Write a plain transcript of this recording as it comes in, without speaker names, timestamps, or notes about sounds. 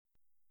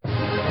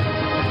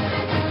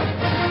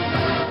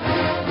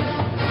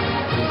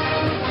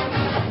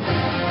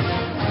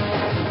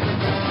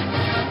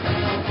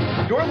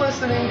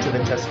listening to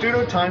the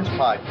Testudo Times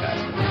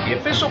Podcast, the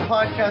official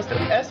podcast of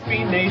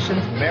SB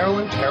Nation's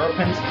Maryland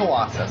Terrapins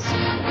Colossus.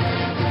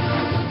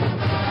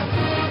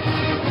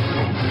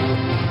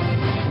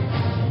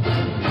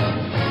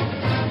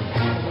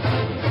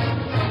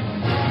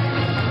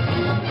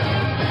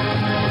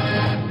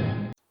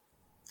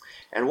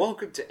 And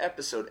welcome to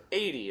episode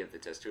 80 of the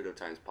Testudo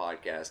Times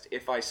Podcast.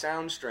 If I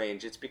sound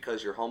strange, it's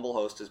because your humble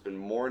host has been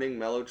mourning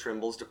Melo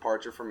Trimble's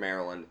departure from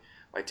Maryland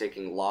by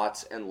taking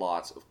lots and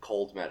lots of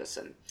cold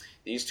medicine.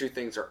 These two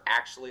things are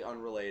actually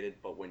unrelated,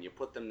 but when you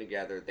put them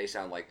together, they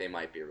sound like they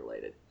might be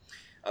related.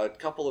 A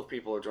couple of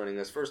people are joining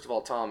us. First of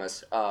all,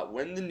 Thomas,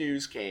 when the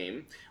news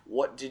came,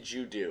 what did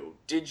you do?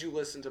 Did you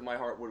listen to My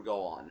Heart Would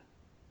Go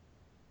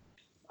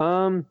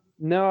On?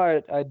 No,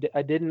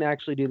 I didn't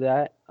actually do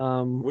that.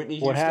 Whitney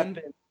Houston? What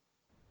happened?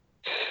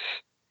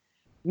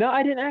 No,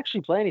 I didn't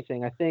actually play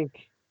anything. I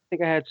think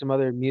I had some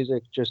other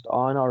music just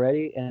on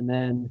already, and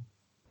then,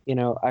 it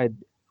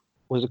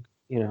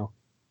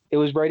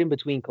was right in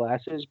between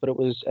classes, but it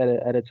was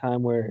at a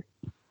time where,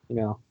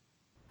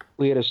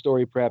 we had a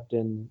story prepped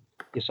and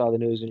you saw the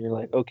news and you're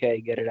like, okay,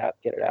 get it out.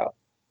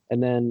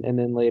 And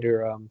then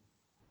later,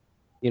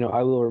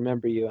 I Will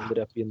Remember You ended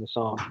up being the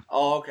song.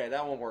 Oh, okay,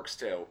 that one works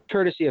too.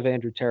 Courtesy of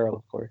Andrew Terrell,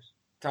 of course.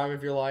 Time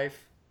of Your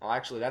Life? Well,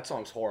 actually, that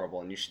song's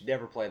horrible, and you should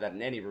never play that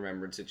in any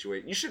remembered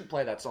situation. You shouldn't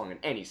play that song in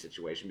any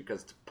situation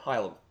because it's a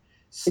pile of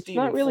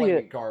steaming,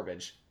 flaming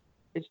garbage.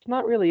 It's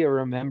not really a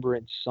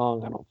remembrance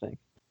song, I don't think.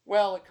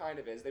 Well, it kind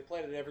of is. They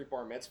played it at every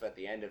bar mitzvah at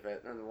the end of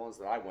it, and the ones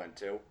that I went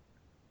to.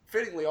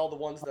 Fittingly, all the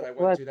ones that I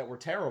went to that were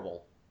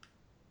terrible.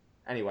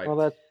 Anyway,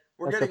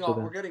 we're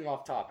getting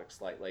off topic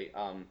slightly,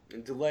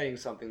 and delaying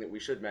something that we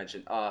should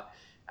mention.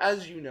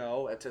 As you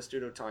know, at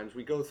Testudo Times,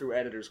 we go through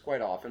editors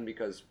quite often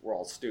because we're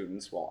all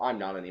students. Well, I'm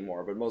not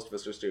anymore, but most of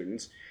us are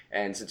students.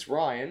 And since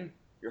Ryan,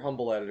 your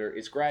humble editor,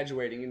 is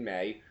graduating in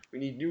May, we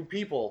need new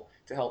people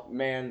to help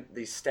man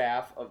the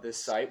staff of this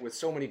site with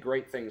so many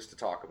great things to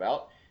talk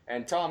about.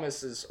 And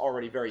Thomas is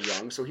already very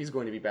young, so he's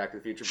going to be back in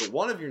the future. But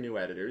one of your new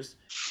editors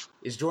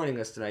is joining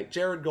us tonight.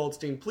 Jared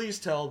Goldstein, please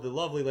tell the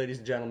lovely ladies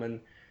and gentlemen,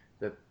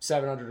 the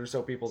 700 or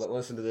so people that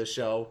listen to this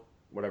show,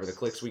 whatever the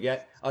clicks we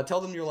get, tell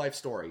them your life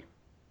story.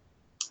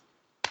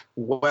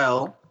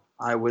 Well,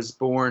 I was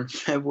born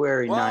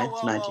February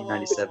 9th,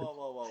 1997.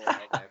 Whoa.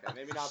 Okay,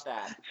 maybe not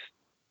that.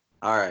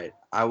 All right.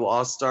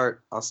 I'll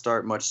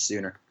start much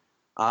sooner.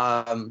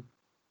 I'm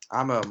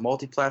a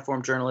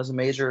multi-platform journalism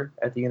major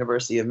at the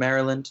University of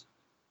Maryland.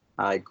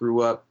 I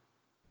grew up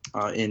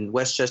in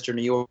Westchester,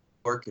 New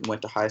York, and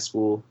went to high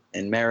school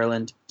in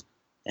Maryland.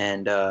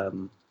 And,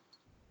 I'm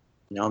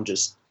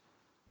just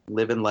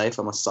living life.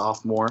 I'm a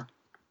sophomore,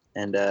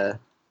 and I'm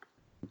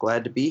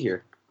glad to be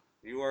here.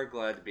 You are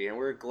glad to be, and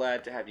we're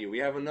glad to have you. We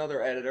have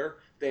another editor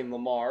named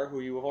Lamar, who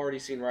you have already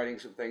seen writing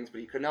some things,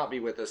 but he could not be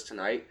with us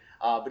tonight.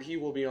 But he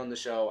will be on the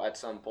show at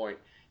some point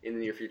in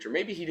the near future.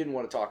 Maybe he didn't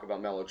want to talk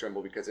about Melo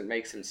Trimble because it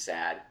makes him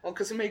sad. Well,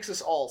 because it makes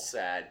us all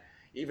sad,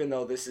 even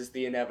though this is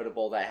the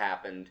inevitable that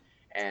happened.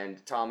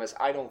 And Thomas,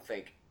 I don't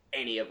think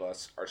any of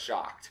us are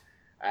shocked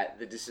at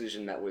the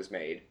decision that was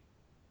made.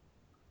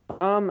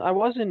 I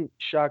wasn't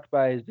shocked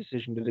by his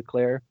decision to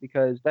declare,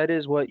 because that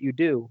is what you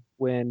do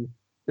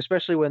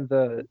especially when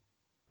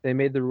they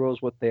made the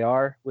rules what they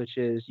are, which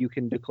is you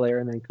can declare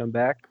and then come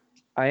back.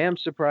 I am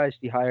surprised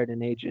he hired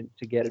an agent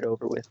to get it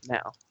over with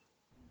now,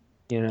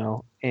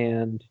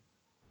 and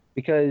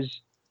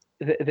because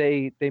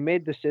they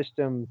made the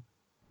system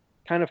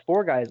kind of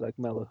for guys like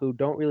Melo who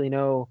don't really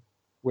know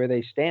where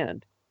they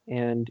stand.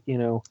 And,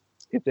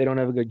 if they don't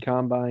have a good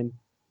combine,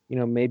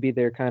 maybe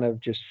they're kind of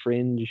just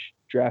fringe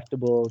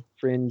draftable,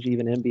 fringe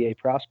even NBA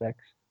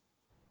prospects.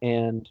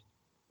 And,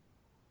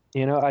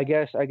 I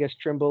guess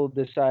Trimble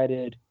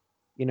decided,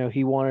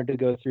 he wanted to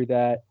go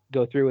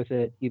through with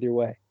it either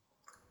way,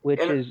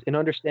 which is an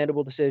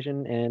understandable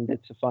decision, and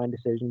it's a fine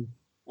decision.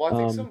 Well,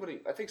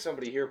 I think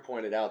somebody here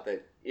pointed out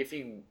that if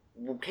he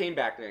came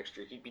back next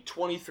year, he'd be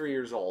 23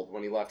 years old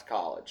when he left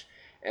college,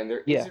 and there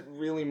isn't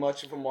really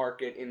much of a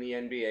market in the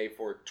NBA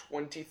for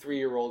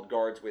 23-year-old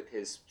guards with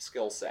his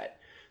skill set.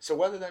 So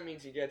whether that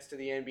means he gets to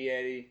the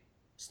NBA,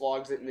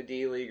 slogs it in the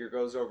D League, or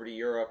goes over to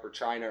Europe or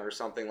China or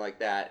something like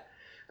that,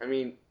 I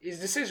mean, his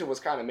decision was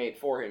kind of made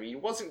for him. He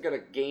wasn't going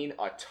to gain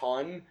a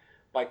ton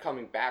by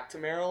coming back to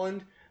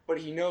Maryland, but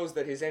he knows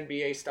that his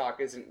NBA stock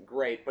isn't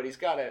great, but he's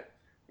got to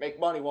make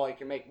money while he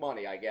can make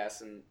money, I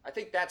guess. And I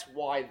think that's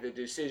why the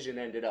decision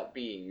ended up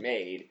being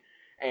made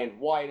and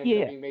why it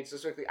ended up being made so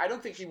quickly. I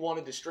don't think he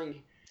wanted to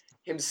string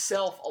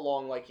himself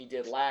along like he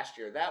did last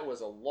year. That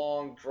was a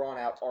long,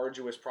 drawn-out,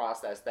 arduous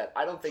process that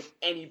I don't think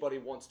anybody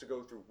wants to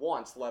go through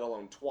once, let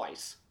alone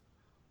twice.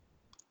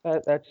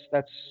 That's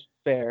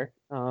fair.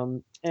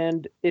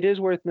 And it is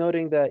worth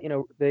noting that,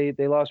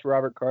 they lost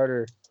Robert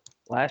Carter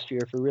last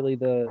year for really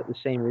the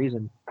same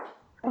reason.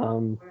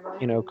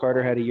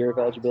 Carter had a year of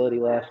eligibility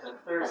left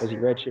as he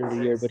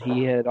redshirted a year, but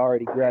he had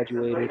already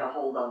graduated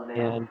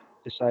and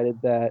decided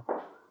that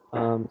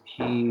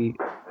he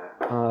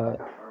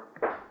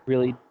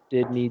really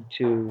did need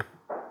to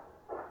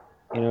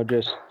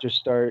just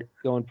start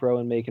going pro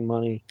and making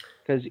money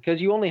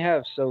because you only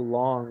have so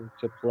long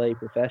to play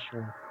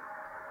professionally.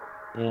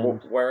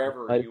 And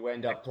wherever you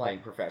end up playing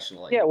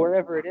professionally. Yeah,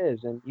 wherever it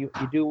is, and you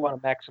do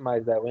want to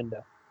maximize that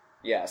window.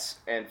 Yes,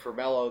 and for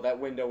Melo, that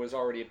window is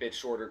already a bit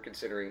shorter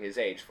considering his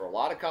age. For a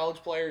lot of college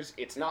players,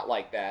 it's not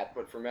like that,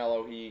 but for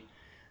Melo, he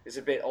is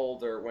a bit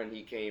older when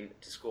he came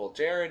to school.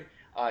 Jared,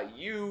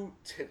 you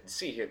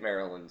see hit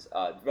Maryland's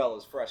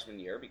Melo's freshman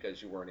year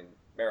because you weren't in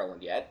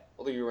Maryland yet,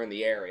 although you were in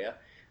the area.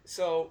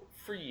 So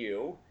for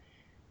you,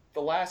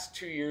 the last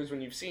 2 years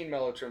when you've seen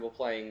Melo Trimble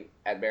playing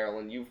at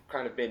Maryland, you've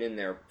kind of been in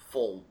there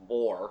full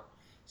bore,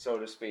 so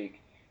to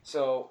speak.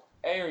 So,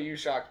 A, are you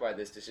shocked by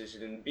this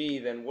decision? And B,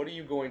 then what are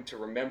you going to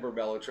remember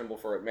Melo Trimble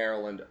for at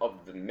Maryland of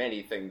the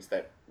many things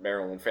that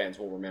Maryland fans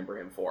will remember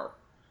him for?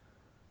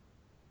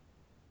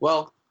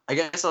 Well, I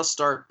guess I'll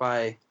start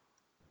by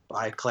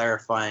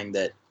clarifying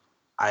that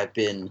I've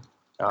been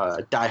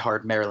a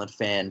diehard Maryland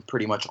fan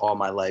pretty much all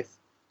my life.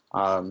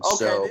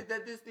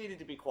 This needed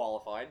to be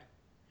qualified.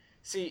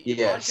 See,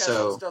 yeah,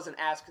 podcast doesn't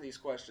ask these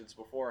questions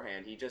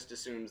beforehand. He just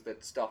assumes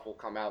that stuff will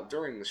come out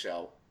during the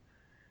show.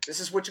 This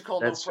is what you call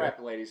no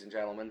prep, ladies and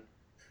gentlemen.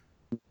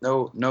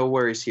 No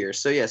worries here.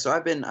 So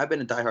I've been a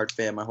diehard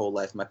fan my whole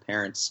life. My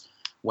parents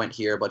went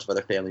here. A bunch of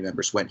other family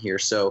members went here.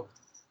 So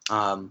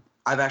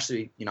I've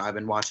actually, I've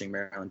been watching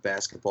Maryland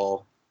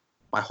basketball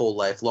my whole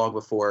life, long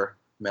before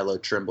Melo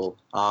Trimble.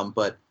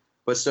 But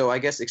so I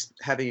guess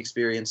having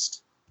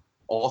experienced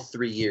all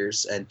 3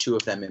 years and 2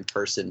 of them in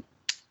person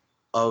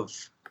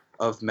of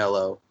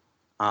Melo,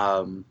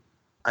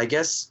 I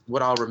guess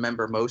what I'll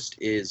remember most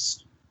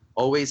is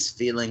always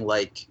feeling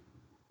like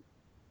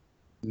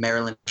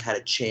Maryland had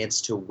a chance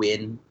to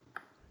win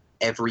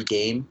every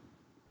game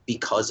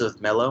because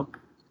of Melo.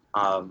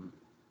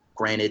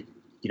 Granted,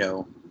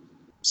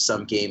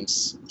 some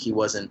games he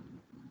wasn't,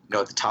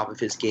 at the top of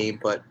his game,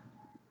 but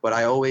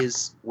I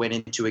always went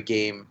into a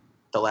game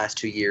the last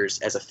 2 years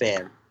as a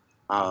fan,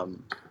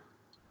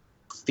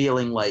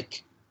 feeling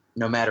like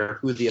no matter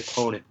who the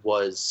opponent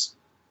was,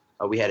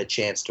 we had a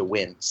chance to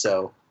win.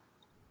 So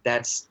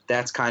that's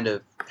kind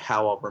of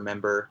how I'll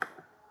remember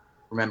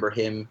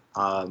him.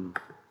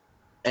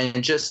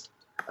 And just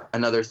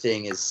another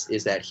thing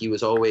is that he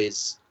was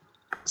always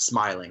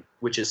smiling,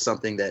 which is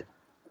something that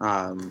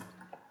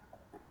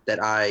that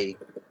I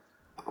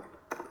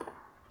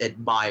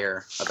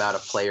admire about a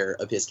player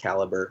of his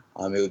caliber.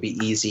 It would be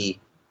easy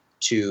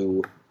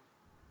to,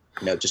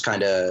 just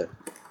kind of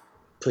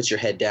put your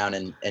head down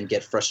and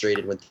get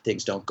frustrated when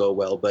things don't go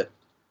well. But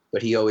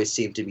he always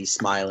seemed to be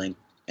smiling,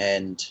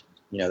 and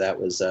that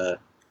was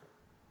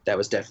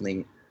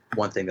definitely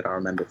one thing that I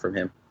remember from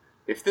him.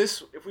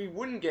 If we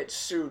wouldn't get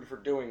sued for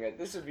doing it,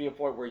 this would be a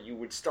point where you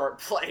would start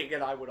playing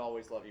 "And I Would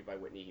Always Love You" by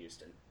Whitney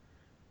Houston.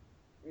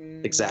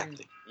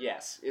 Exactly.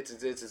 Yes, it's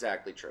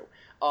exactly true.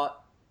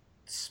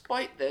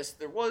 Despite this,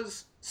 there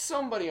was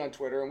somebody on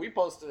Twitter, and we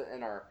posted it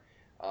in our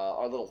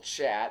little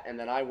chat, and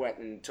then I went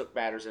and took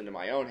matters into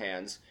my own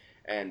hands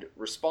and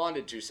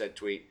responded to said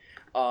tweet.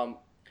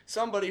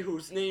 Somebody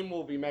whose name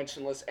will be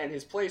mentionless and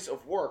his place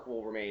of work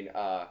will remain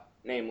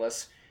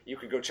nameless. You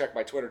could go check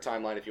my Twitter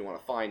timeline if you want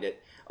to find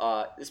it.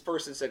 This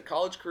person said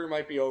college career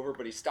might be over,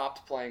 but he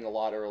stopped playing a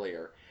lot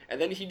earlier.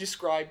 And then he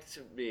described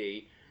to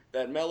me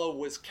that Melo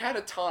was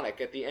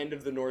catatonic at the end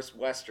of the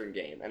Northwestern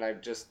game. And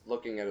I'm just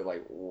looking at it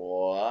like,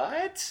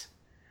 what?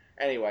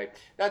 Anyway,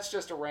 that's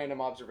just a random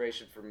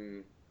observation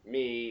from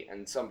me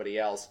and somebody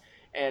else.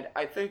 And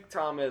I think,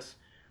 Thomas,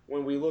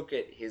 when we look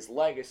at his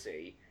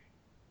legacy,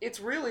 it's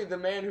really the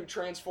man who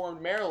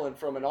transformed Maryland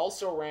from an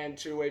also-ran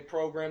to a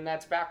program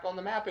that's back on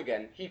the map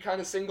again. He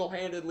kind of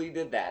single-handedly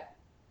did that.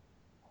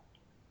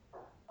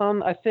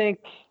 I think,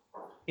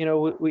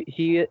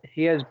 he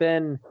has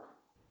been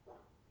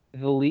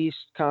the least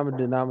common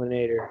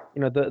denominator.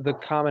 The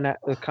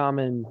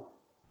common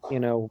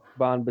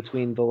bond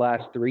between the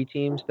last 3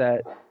 teams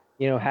that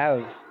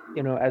have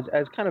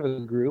as kind of a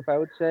group, I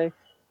would say,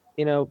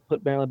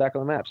 put Maryland back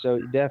on the map. So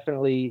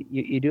definitely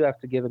you do have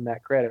to give him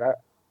that credit.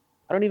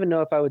 I don't even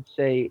know if I would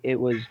say it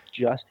was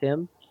just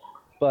him,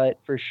 but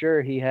for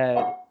sure he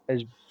had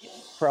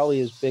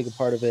probably as big a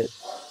part of it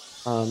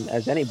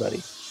as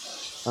anybody.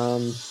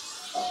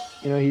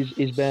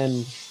 He's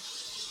been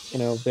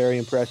very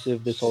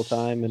impressive this whole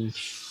time, and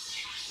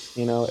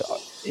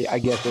I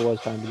guess it was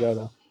time to go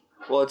though.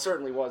 Well, it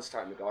certainly was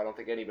time to go. I don't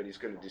think anybody's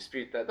going to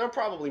dispute that. There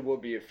probably will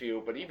be a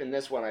few, but even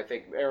this one, I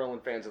think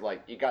Maryland fans are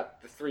like, you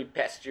got the 3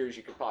 best years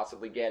you could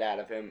possibly get out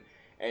of him,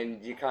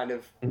 and you kind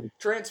of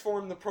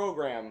transform the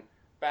program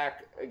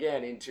back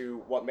again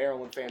into what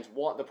Maryland fans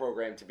want the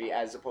program to be,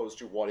 as opposed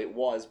to what it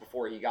was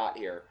before he got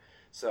here.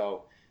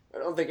 So I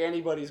don't think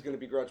anybody's going to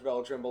begrudge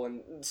Melo Trimble,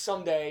 and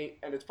someday,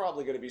 and it's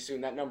probably going to be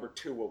soon, that number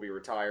 2 will be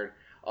retired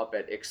up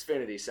at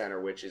Xfinity Center,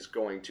 which is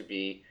going to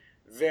be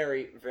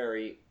very,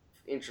 very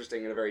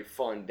interesting and a very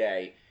fun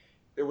day.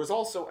 There was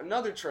also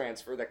another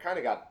transfer that kind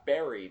of got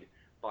buried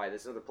by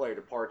this other player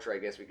departure, I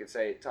guess we could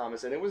say,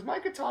 Thomas, and it was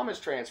Micah Thomas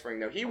transferring.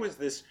 Now, he was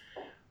this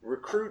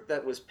recruit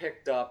that was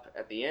picked up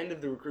at the end of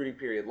the recruiting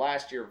period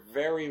last year,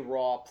 very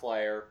raw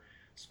player,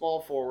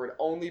 small forward,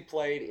 only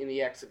played in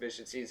the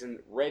exhibition season,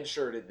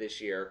 redshirted this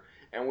year,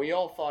 and we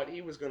all thought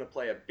he was going to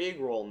play a big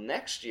role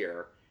next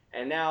year,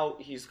 and now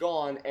he's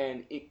gone,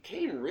 and it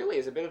came really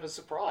as a bit of a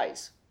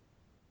surprise.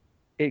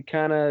 It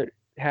kind of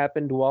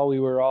happened while we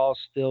were all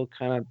still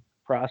kind of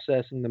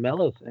processing the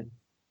Melo thing.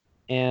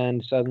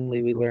 And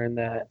suddenly we learned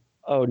that,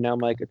 oh, now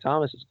Micah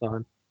Thomas is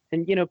gone.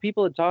 And,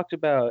 people had talked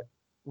about,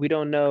 we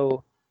don't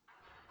know,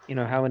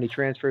 how many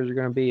transfers are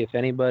going to be, if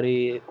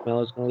anybody, if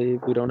Melo's going to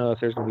leave. We don't know if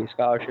there's going to be a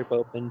scholarship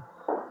open.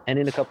 And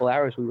in a couple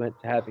hours, we went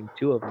to having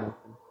 2 of them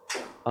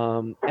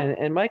open.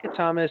 And Micah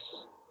Thomas,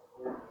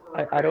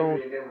 I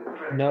don't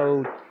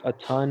know a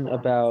ton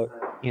about,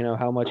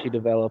 how much he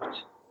developed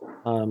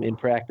in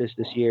practice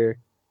this year.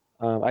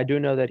 I do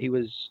know that he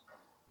was,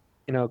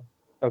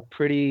 a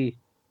pretty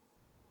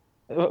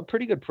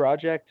good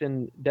project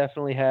and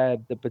definitely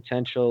had the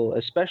potential,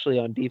 especially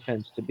on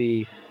defense, to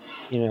be,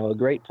 a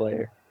great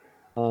player.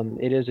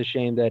 It is a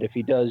shame that if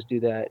he does do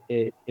that,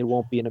 it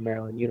won't be in a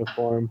Maryland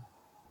uniform.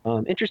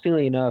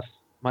 Interestingly enough,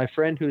 my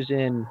friend who's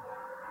in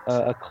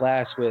a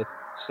class with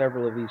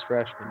several of these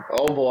freshmen.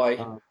 Oh boy,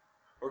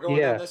 we're going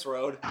down this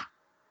road.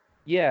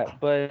 Yeah,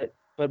 but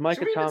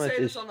Micah Thomas say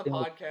this is on the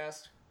still,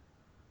 podcast.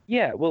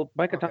 Yeah, well,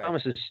 Micah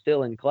Thomas is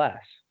still in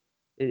class.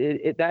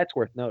 That's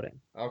worth noting.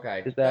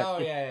 Okay. Is that, All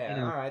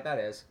right, that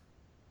is.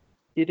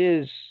 It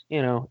is,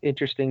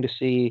 interesting to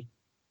see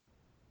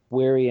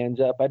where he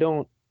ends up. I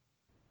don't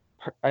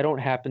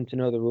happen to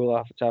know the rule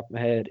off the top of my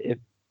head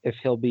if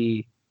he'll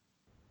be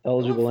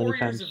eligible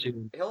anytime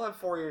soon. He'll have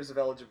 4 years of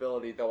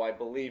eligibility, though I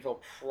believe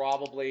he'll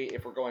probably,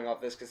 if we're going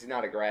off this because he's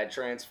not a grad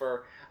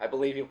transfer, I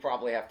believe he'll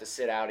probably have to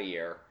sit out a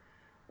year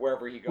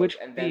wherever he goes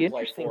and then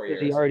play 4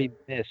 years. He already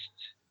missed.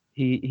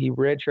 He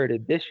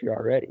redshirted this year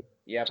already.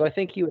 Yep. So I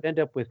think he would end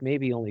up with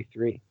maybe only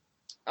 3.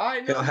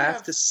 He'll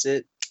have to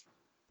sit.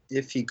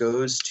 If he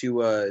goes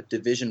to a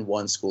Division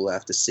I school, he'll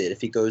have to sit.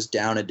 If he goes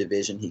down a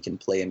division, he can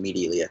play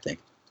immediately, I think.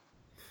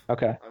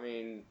 Okay. I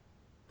mean,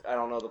 I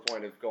don't know the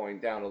point of going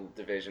down a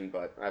division,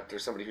 but after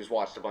somebody who's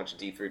watched a bunch of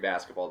D3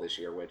 basketball this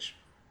year, which,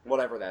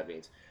 whatever that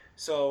means.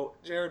 So,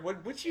 Jared,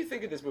 what do you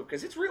think of this move?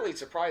 Because it's really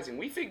surprising.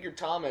 We figured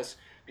Thomas,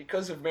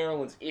 because of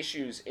Maryland's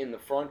issues in the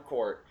front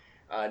court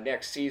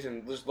next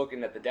season, just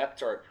looking at the depth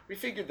chart, we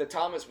figured that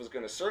Thomas was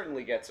going to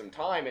certainly get some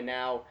time, and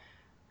now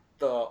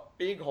the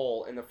big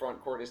hole in the front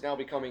court is now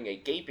becoming a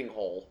gaping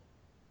hole.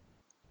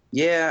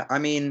 Yeah, I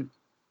mean,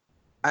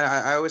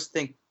 I always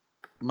think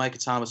Micah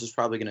Thomas is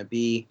probably going to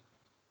be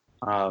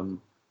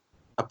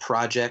a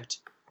project.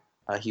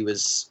 He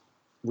was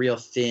real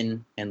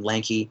thin and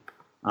lanky.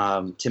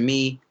 To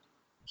me,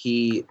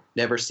 he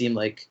never seemed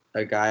like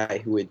a guy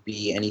who would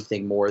be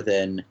anything more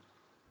than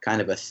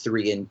kind of a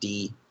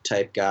 3-and-D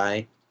type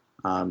guy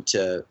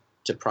to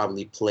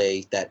probably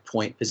play that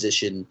point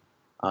position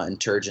in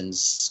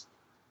Turgeon's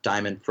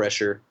diamond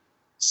pressure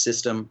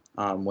system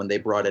when they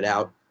brought it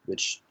out,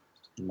 which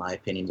in my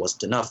opinion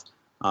wasn't enough.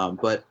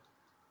 But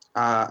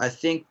I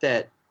think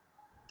that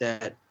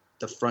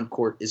the front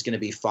court is going to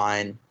be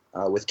fine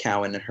with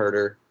Cowan and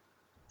Herter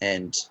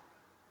and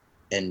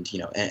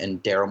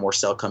Darryl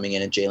Morcell coming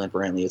in and Jalen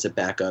Brantley as a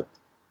backup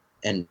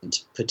and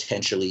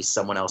potentially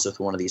someone else with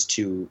one of these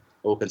 2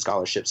 open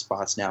scholarship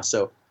spots now.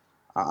 So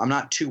I'm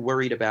not too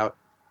worried about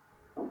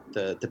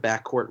the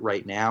backcourt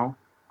right now.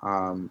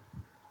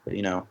 But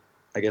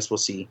I guess we'll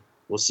see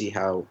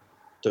how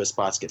those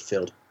spots get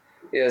filled.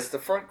 Yes, the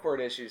front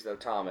court issues though,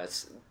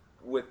 Thomas.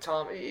 With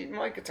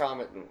Micah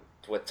Thomas, and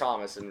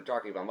we're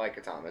talking about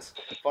Micah Thomas.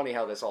 Funny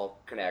how this all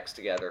connects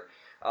together.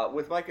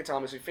 With Micah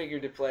Thomas, we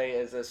figured to play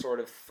as a sort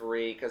of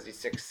 3 because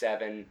he's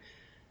 6'7",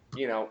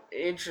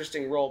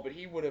 interesting role, but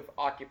he would have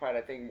occupied,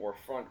 I think, more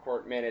front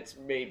court minutes,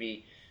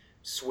 maybe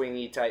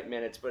swingy type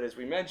minutes. But as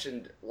we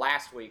mentioned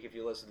last week, if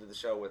you listened to the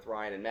show with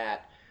Ryan and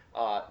Matt,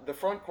 the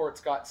front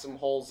court's got some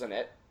holes in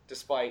it,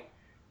 despite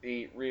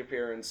the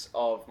reappearance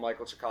of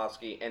Michael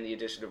Tchaikovsky and the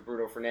addition of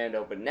Bruno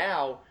Fernando. But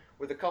now,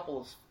 with a couple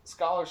of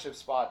scholarship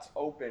spots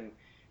open,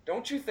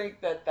 don't you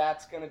think that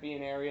that's going to be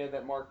an area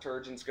that Mark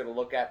Turgeon's going to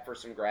look at for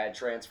some grad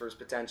transfers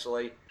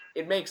potentially?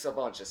 It makes a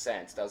bunch of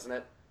sense, doesn't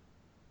it?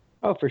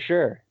 Oh, for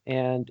sure.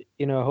 And,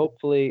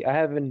 hopefully, I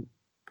haven't,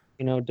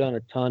 done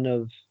a ton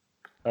of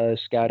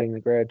scouting the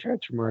grad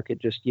transfer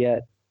market just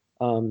yet.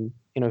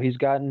 He's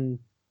gotten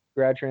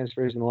grad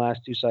transfers in the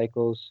last 2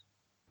 cycles.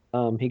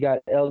 He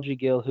got LG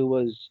Gill, who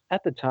was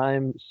at the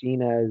time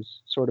seen as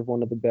sort of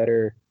one of the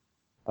better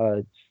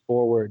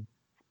forward,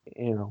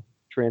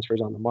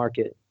 transfers on the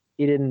market.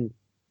 He didn't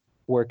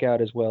work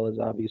out as well as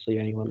obviously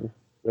anyone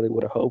really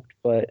would have hoped,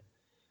 but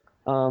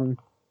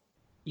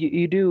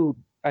you do.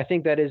 I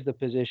think that is the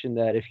position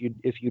that if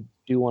you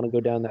do want to go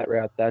down that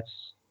route, that's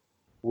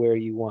where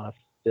you want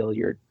to fill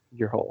your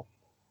hole.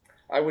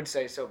 I would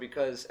say so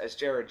because, as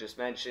Jared just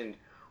mentioned,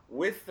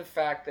 with the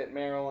fact that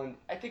Maryland,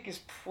 I think, is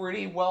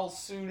pretty well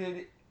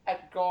suited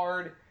at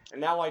guard, and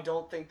now I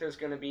don't think there's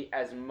going to be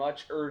as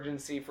much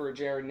urgency for a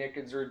Jared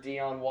Nickens or a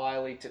Dion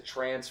Wiley to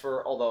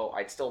transfer, although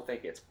I still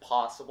think it's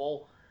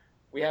possible.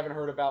 We haven't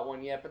heard about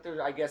one yet, but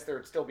I guess there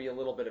would still be a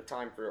little bit of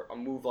time for a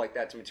move like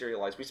that to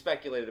materialize. We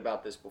speculated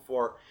about this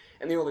before,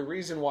 and the only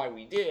reason why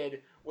we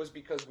did was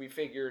because we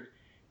figured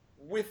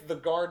with the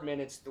guard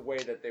minutes the way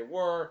that they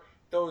were,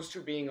 those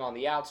two being on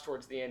the outs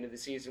towards the end of the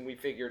season, we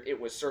figured it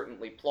was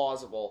certainly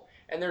plausible.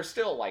 And there's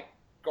still like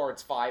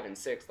guards 5 and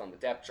 6 on the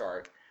depth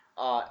chart.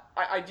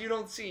 I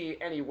don't see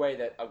any way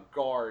that a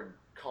guard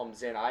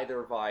comes in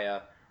either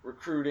via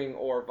recruiting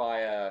or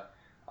via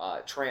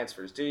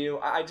transfers. Do you?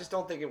 I just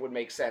don't think it would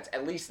make sense,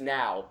 at least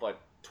now, but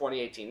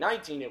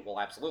 2018-19 it will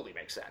absolutely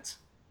make sense.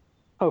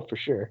 Oh, for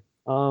sure.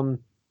 I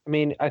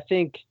mean, I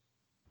think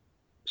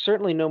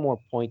certainly no more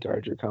point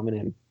guards are coming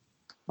in.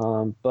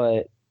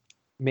 But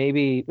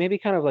maybe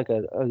kind of like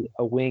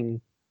a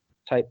wing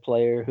type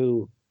player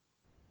who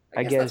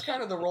I guess that's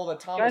kind of the role that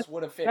Thomas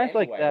would have fit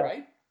anyway, like that,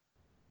 right?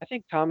 I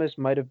think Thomas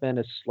might have been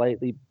a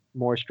slightly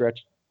more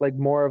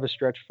more of a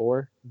stretch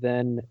 4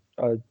 than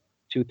a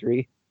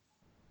 2-3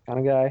 kind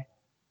of guy,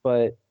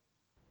 but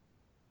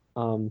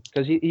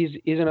because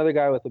he's another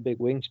guy with a big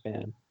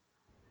wingspan,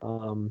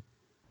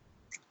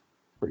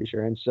 pretty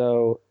sure, and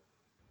so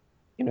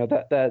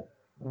that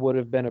would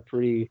have been a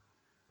pretty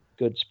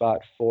good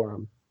spot for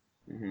him.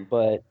 Mm-hmm.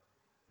 But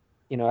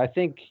I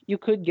think you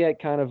could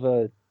get kind of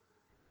a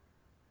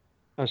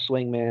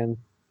swingman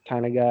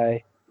kind of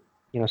guy,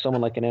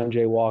 someone like an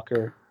MJ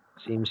Walker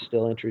seems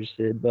still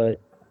interested, but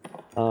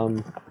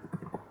I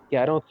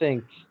don't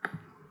think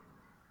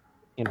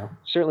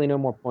certainly no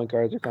more point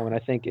guards are coming. I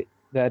think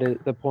that is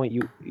the point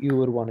you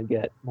would want to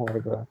get more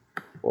of a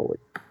forward.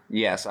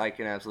 Yes, I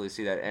can absolutely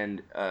see that.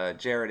 And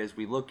Jared, as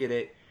we look at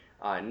it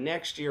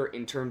next year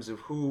in terms of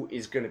who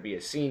is going to be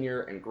a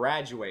senior and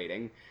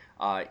graduating,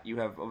 you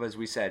have, as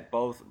we said,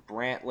 both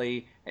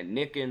Brantley and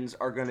Nickens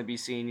are going to be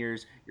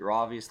seniors. You're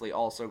obviously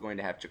also going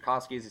to have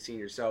Tchaikovsky as a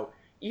senior. So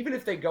even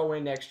if they go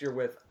in next year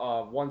with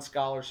one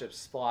scholarship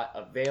spot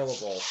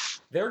available,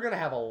 they're going to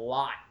have a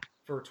lot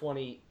for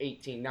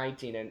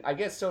 2018-19. And I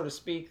guess, so to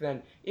speak,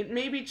 then it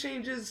maybe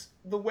changes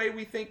the way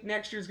we think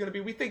next year's going to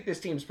be. We think this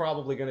team's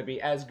probably going to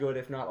be as good,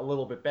 if not a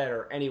little bit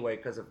better anyway,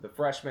 because of the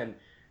freshmen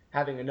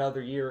having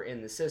another year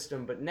in the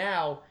system. But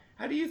now,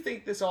 how do you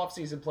think this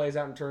offseason plays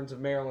out in terms of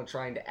Maryland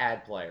trying to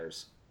add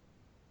players?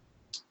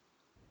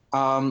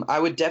 I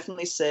would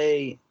definitely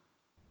say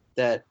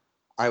that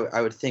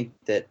I would think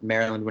that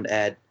Maryland would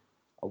add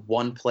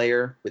one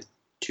player with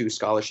 2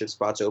 scholarship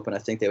spots open. I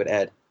think they would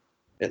add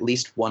at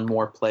least one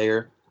more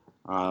player.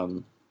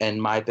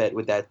 And my bet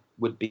would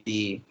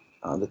be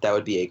that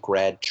would be a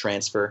grad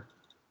transfer.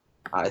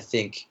 I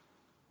think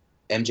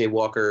MJ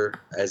Walker,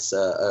 as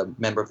a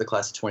member of the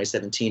class of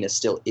 2017, is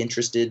still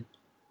interested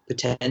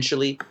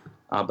potentially,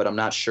 but I'm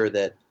not sure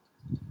that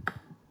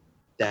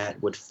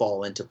would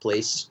fall into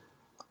place.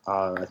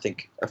 I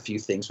think a few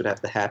things would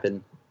have to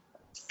happen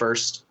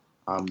first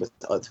with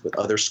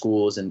other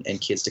schools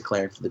and kids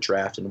declaring for the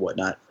draft and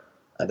whatnot.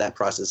 That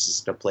process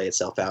is going to play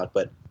itself out,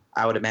 but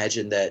I would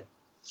imagine that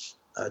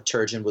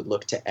Turgeon would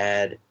look to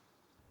add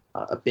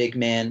a big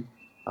man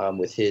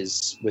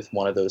with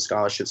one of those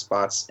scholarship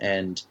spots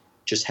and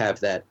just have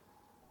that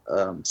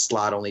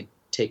slot only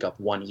take up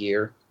 1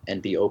 year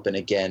and be open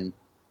again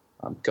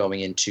going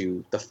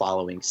into the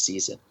following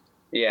season.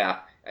 Yeah,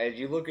 as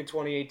you look at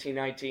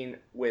 2018-19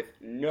 with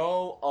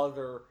no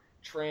other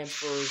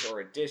transfers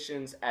or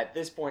additions at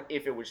this point,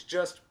 if it was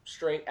just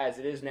straight as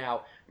it is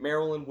now,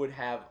 Maryland would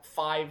have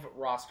 5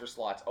 roster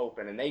slots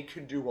open, and they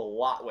could do a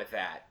lot with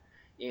that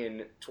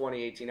in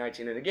 2018-19.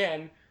 And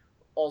again,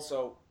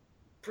 also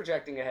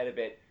projecting ahead a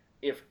bit,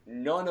 if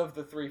none of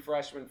the 3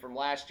 freshmen from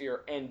last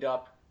year end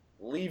up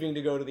leaving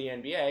to go to the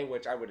NBA,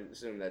 which I would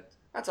assume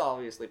that's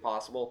obviously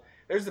possible,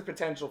 there's the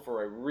potential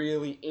for a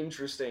really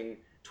interesting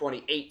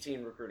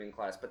 2018 recruiting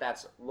class, but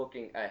that's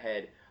looking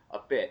ahead a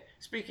bit.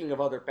 Speaking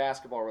of other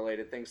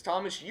basketball-related things,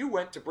 Thomas, you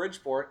went to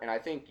Bridgeport, and I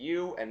think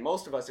you and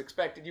most of us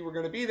expected you were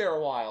going to be there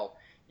a while.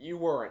 You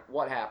weren't.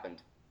 What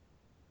happened?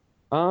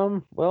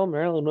 Well,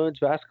 Maryland women's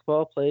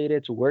basketball played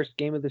its worst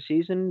game of the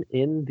season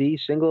in the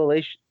single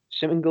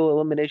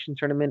elimination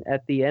tournament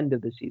at the end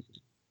of the season,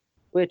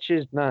 which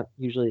is not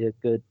usually a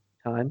good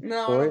time.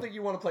 No, I don't think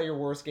you want to play your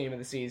worst game of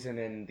the season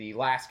in the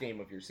last game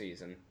of your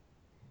season.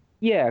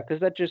 Yeah, because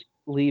that just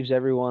leaves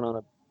everyone on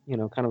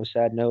a kind of a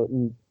sad note,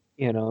 and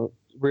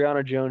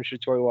Brianna Jones,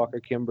 Shatori Walker,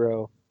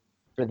 Kimbrough,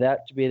 for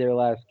that to be their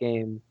last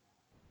game,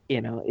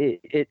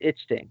 it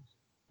stings.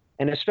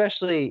 And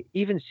especially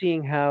even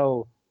seeing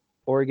how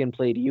Oregon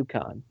played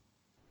UConn.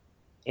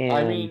 And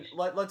I mean,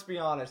 let's be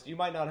honest, you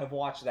might not have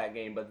watched that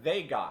game, but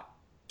they got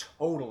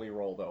totally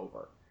rolled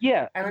over.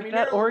 Yeah. And I mean,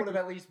 Maryland would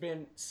have at least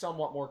been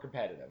somewhat more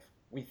competitive,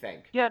 we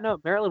think. Yeah, no,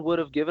 Maryland would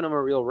have given them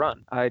a real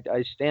run. I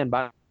stand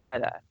by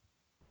that.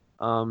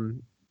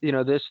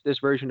 This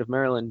version of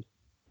Maryland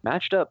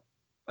matched up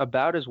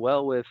about as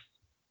well with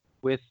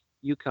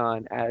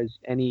UConn as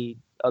any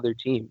other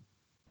team,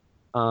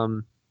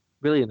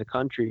 really in the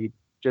country,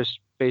 just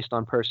based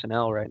on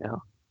personnel right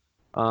now,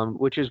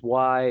 which is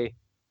why,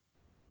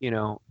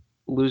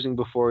 losing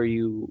before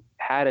you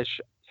had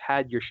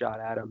your shot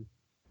at them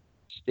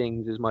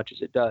stings as much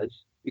as it does.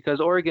 because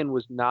Oregon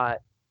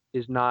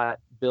is not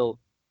built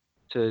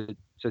to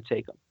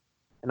take them.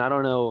 And I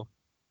don't know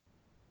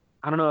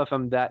if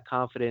I'm that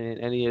confident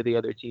in any of the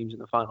other teams in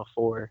the Final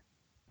Four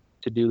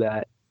to do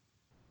that.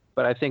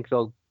 But I think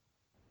they'll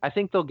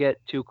get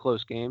 2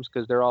 close games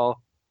because they're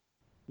all,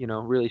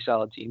 really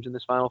solid teams in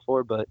this Final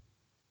Four. But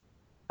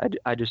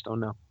I just don't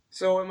know.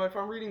 So if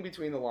I'm reading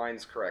between the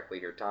lines correctly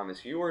here,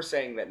 Thomas, you are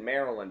saying that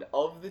Maryland,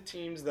 of the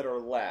teams that are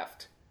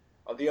left,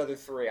 of the other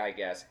 3, I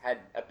guess, had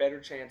a better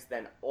chance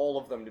than all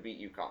of them to beat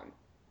UConn.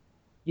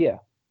 Yeah.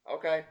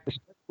 Okay.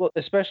 Well,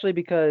 especially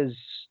because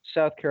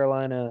South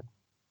Carolina,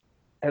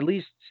 at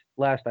least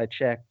last I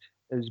checked,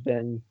 has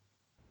been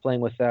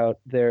playing without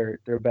their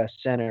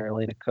best center,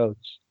 Elena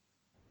Coates,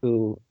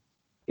 who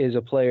is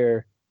a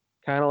player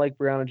kind of like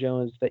Brianna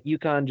Jones that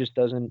UConn just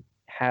doesn't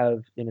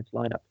have in its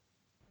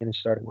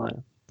starting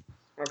lineup.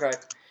 Okay.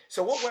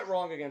 So what went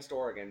wrong against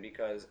Oregon?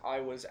 Because I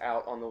was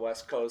out on the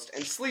West Coast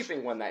and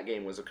sleeping when that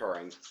game was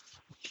occurring.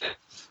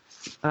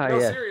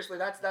 Seriously,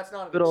 that's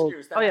not an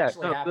excuse. That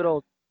actually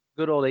happened.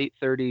 Good old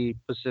 8:30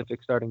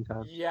 Pacific starting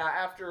time. Yeah,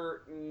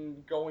 after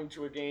going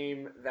to a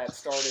game that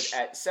started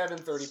at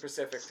 7:30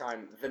 Pacific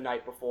time the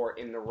night before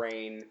in the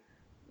rain,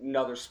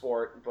 another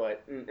sport,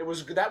 but that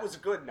was a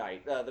good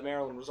night. The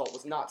Maryland result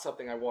was not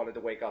something I wanted to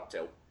wake up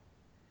to.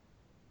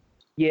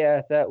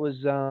 Yeah, that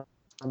was.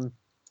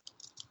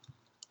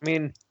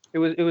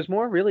 It was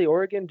more really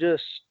Oregon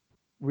just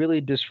really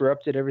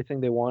disrupted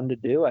everything they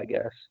wanted to do. I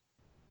guess,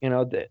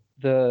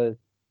 the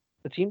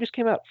team just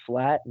came out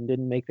flat and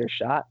didn't make their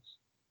shots.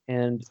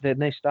 And then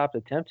they stopped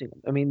attempting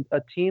them. I mean, a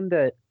team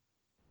that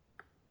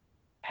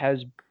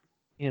has,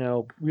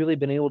 really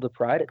been able to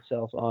pride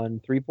itself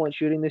on 3-point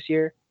shooting this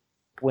year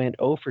went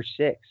 0 for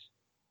 6.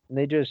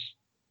 And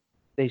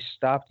they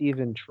stopped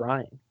even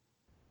trying.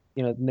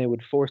 Then they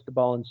would force the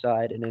ball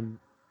inside, and then,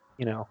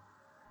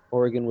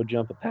 Oregon would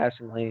jump a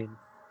passing lane.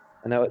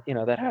 And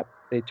that happened.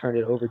 They turned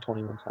it over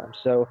 21 times.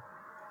 So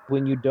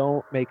when you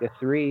don't make a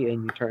 3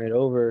 and you turn it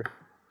over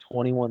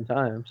 21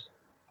 times,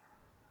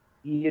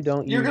 you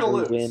don't You're usually gonna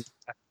lose. win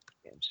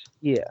games.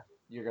 Yeah.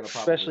 You're going to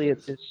especially lose.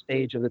 At this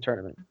stage of the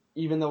tournament.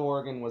 Even though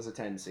Oregon was a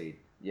 10 seed.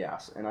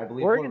 Yes, and I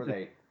believe Oregon's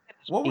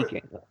what were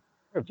they?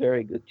 They're a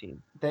very good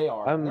team. They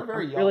are. They're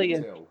very young really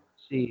too.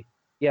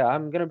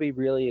 I'm going to be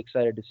really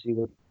excited to see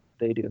what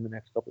they do in the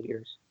next couple of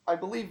years. I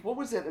believe, what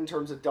was it in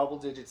terms of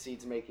double-digit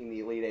seeds making the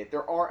Elite Eight?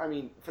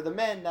 For the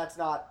men, that's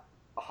not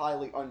a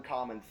highly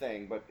uncommon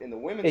thing, but in the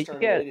women's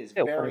tournament, it is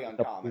very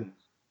uncommon.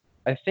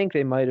 I think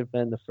they might have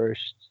been the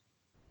first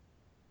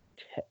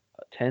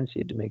 10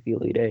 seed to make the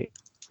Elite Eight.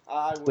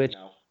 I wouldn't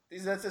know.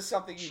 That's just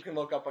something you can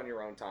look up on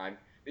your own time.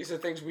 These are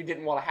things we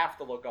didn't want to have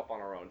to look up on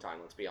our own time,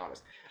 let's be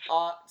honest.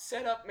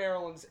 Set up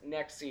Maryland's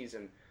next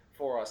season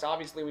for us.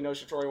 Obviously, we know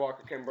Shatori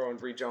Walker-Kimbrough and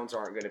Bree Jones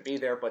aren't going to be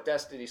there, but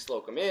Destiny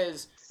Slocum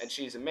is, and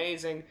she's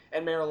amazing,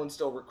 and Maryland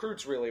still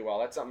recruits really well.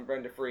 That's something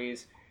Brenda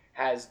Fries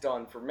has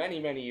done for many,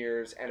 many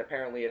years, and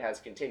apparently it has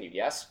continued,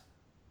 yes?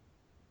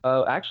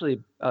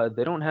 Actually,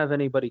 they don't have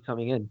anybody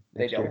coming in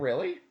next year. They don't,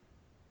 really?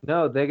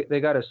 No, they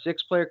got a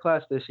 6-player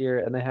class this year,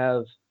 and they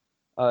have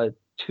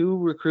 2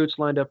 recruits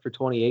lined up for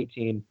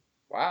 2018.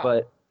 Wow!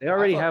 But they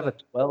already have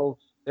 12.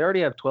 They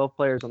already have 12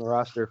 players on the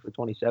roster for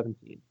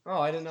 2017. Oh,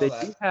 I didn't know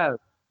that.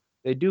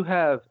 They do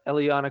have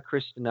Eliana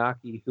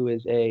Kristinaki, who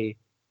is a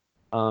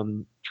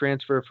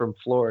transfer from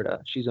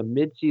Florida. She's a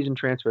mid-season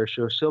transfer,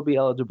 so she'll be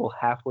eligible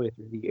halfway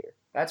through the year.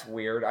 That's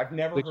weird. I've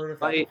never heard of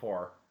that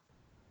before.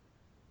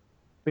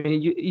 I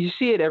mean, you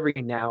see it every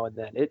now and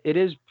then. It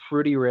is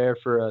pretty rare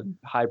for a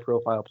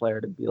high-profile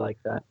player to be like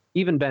that.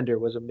 Even Bender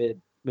was a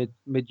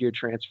mid-year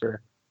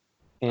transfer,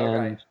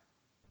 and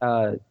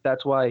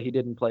that's why he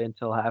didn't play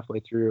until halfway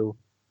through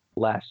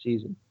last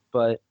season.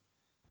 But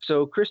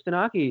so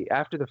Kristinaki,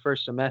 after the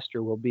first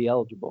semester, will be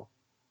eligible,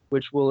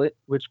 which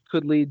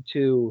could lead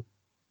to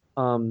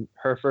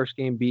her first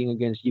game being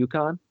against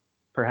UConn,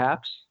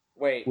 perhaps.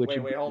 Wait,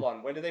 hold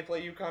on. When do they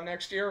play UConn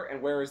next year,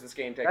 and where is this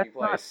game taking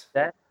place?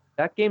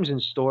 That game's in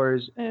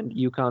stores, and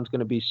UConn's going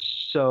to be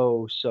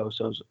so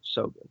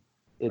good.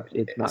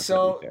 It's not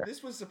so fair.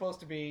 This was supposed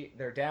to be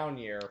their down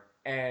year,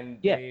 and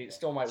they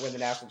still might win the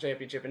national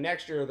championship. And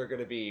next year they're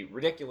going to be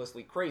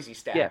ridiculously crazy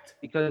stacked. Yeah,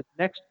 because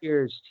next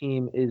year's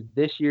team is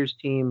this year's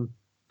team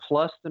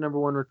plus the number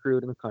 1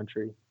 recruit in the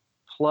country,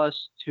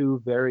 plus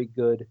 2 very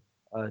good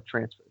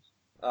transfers.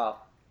 All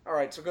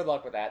right. So good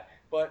luck with that.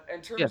 But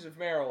in terms of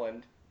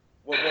Maryland,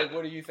 what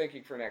are you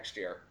thinking for next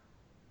year?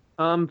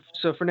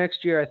 So for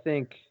next year, I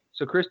think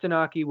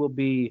Kristinaki will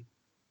be.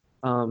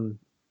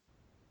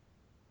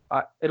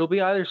 It'll be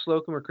either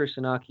Slocum or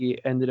Kristinaki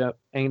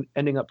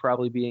ending up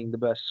probably being the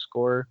best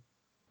scorer.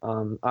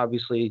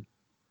 Obviously,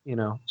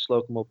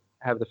 Slocum will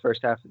have the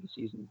first half of the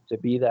season to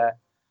be that.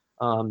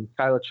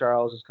 Kyla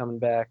Charles is coming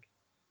back.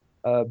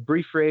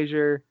 Bree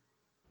Frazier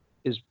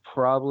is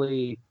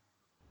probably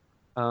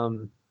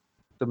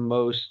the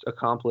most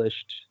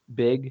accomplished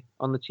big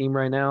on the team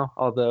right now,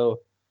 although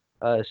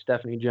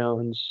Stephanie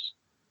Jones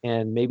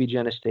and maybe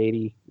Jenna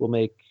Stady will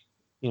make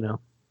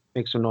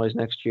some noise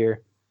next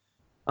year.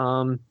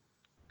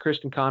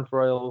 Kristen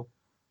Conroy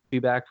be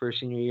back for her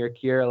senior year.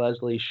 Kiera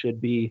Leslie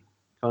should be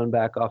coming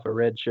back off a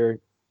red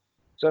shirt.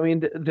 So, I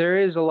mean, there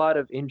is a lot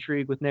of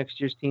intrigue with next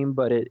year's team,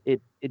 but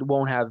it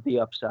won't have the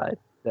upside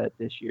that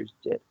this year's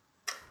did.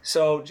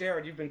 So,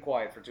 Jared, you've been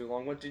quiet for too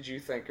long. What did you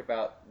think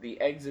about the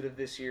exit of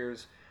this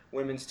year's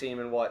women's team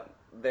and what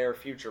their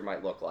future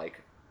might look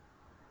like?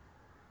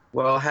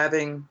 Well,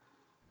 having,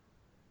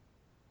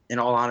 in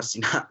all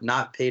honesty,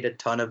 not paid a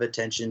ton of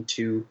attention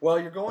to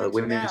you're going the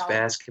women's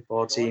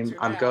basketball team.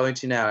 I'm going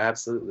to now,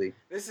 absolutely.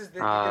 This is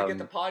you're going to get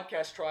the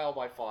podcast trial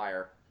by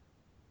fire.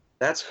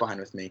 That's fine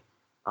with me.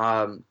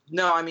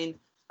 No, I mean,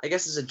 I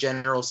guess as a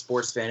general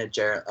sports fan,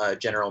 a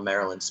general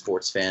Maryland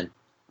sports fan,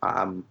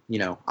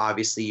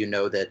 obviously you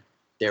know that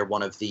they're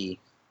one of the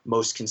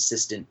most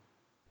consistent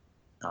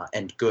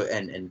and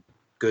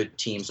good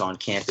teams on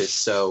campus.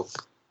 So,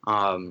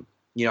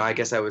 I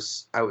guess I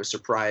was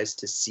surprised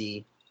to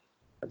see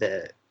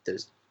the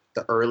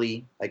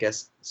early, I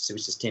guess,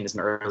 sustained as an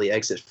early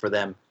exit for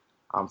them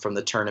from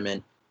the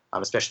tournament,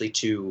 especially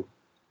to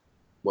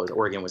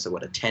Oregon was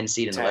a 10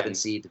 seed and 11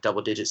 seed, the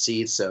double-digit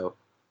seed. So,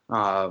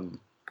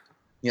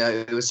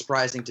 it was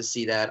surprising to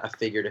see that. I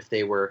figured if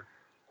they were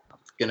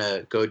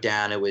gonna go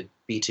down, it would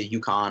be to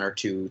UConn or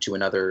to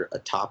a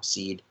top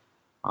seed,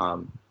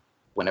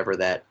 whenever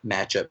that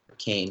matchup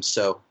came.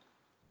 So,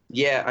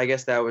 yeah, I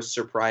guess that was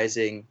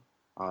surprising.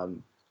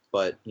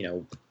 But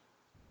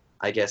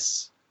I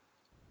guess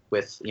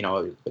with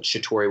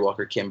Shatori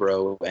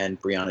Walker-Kimbrough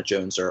and Brianna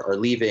Jones are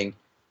leaving,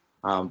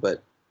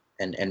 but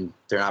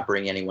they're not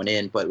bringing anyone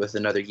in. But with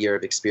another year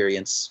of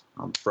experience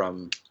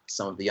from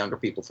some of the younger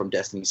people from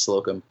Destiny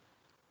Slocum,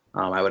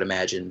 I would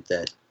imagine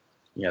that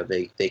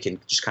they can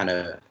just kind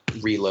of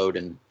reload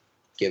and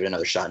give it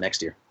another shot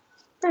next year.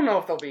 I don't know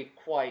if they'll be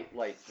quite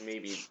like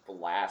maybe the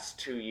last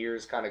 2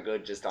 years kind of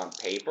good just on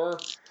paper.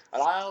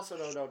 And I also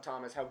don't know,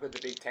 Thomas, how good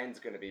the Big Ten's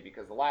going to be,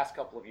 because the last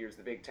couple of years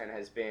the Big Ten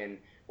has been,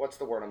 what's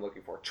the word I'm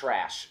looking for?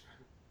 Trash.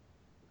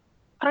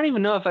 I don't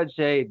even know if I'd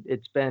say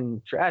it's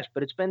been trash,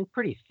 but it's been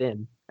pretty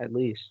thin, at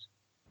least.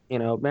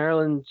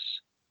 Maryland's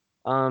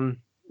been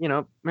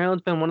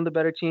one of the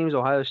better teams.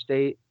 Ohio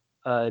State,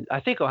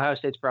 I think Ohio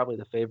State's probably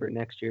the favorite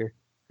next year,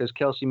 because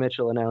Kelsey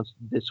Mitchell announced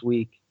this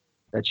week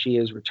that she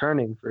is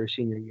returning for her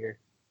senior year.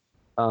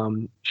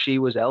 She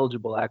was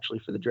eligible actually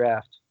for the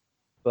draft,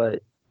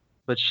 but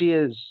she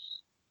is,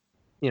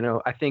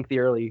 I think the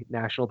early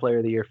National Player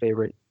of the Year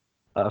favorite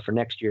for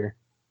next year.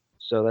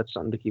 So that's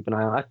something to keep an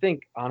eye on. I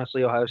think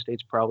honestly Ohio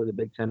State's probably the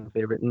Big Ten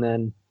favorite, and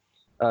then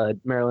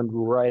Maryland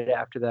right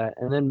after that,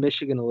 and then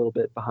Michigan a little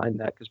bit behind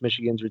that, because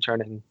Michigan's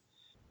returning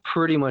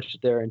pretty much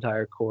their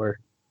entire core.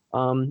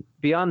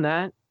 Beyond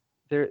that,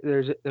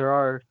 there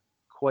are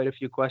quite a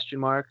few question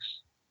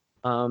marks.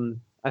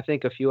 I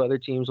think a few other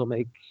teams will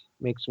make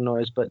some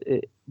noise, but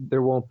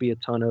there won't be a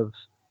ton of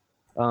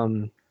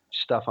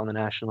stuff on the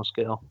national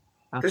scale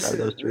outside of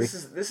those three.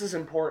 This is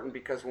important,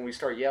 because when we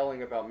start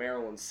yelling about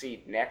Maryland's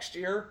seat next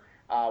year,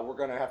 we're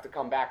going to have to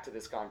come back to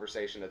this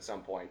conversation at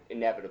some point,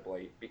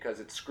 inevitably, because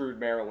it screwed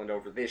Maryland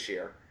over this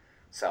year.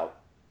 So,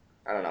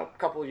 I don't know, a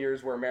couple of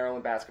years where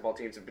Maryland basketball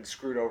teams have been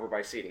screwed over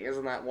by seeding.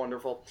 Isn't that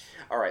wonderful?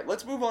 All right,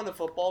 let's move on to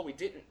football. We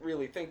didn't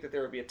really think that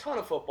there would be a ton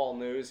of football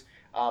news,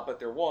 but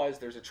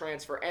there's a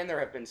transfer, and there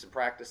have been some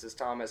practices,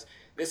 Thomas.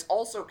 This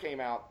also came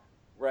out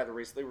rather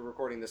recently. We're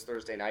recording this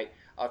Thursday night.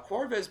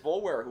 Corvez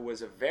Bulwer, who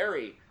was a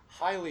very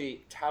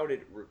highly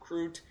touted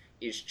recruit,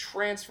 is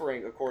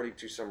transferring, according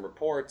to some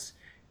reports.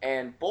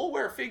 And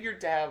Bulwer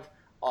figured to have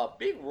a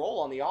big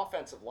role on the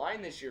offensive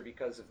line this year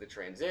because of the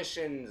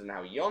transitions and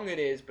how young it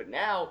is, but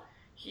now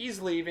he's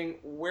leaving.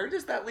 Where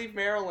does that leave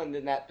Maryland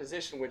in that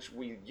position, which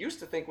we used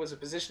to think was a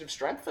position of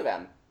strength for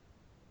them?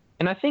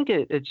 And I think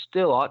it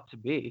still ought to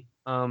be.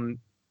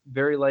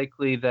 Very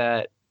likely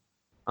that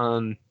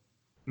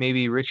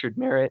maybe Richard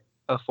Merritt,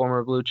 a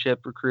former blue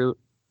chip recruit,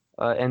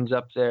 ends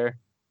up there.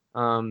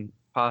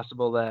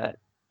 Possible that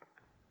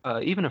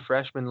even a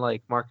freshman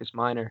like Marcus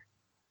Minor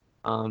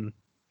I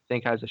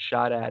think has a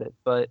shot at it.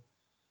 But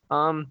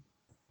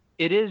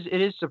it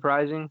is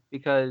surprising,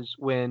 because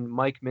when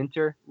Mike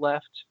Minter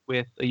left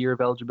with a year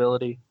of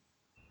eligibility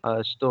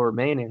still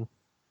remaining,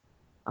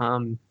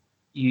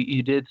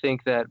 you did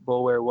think that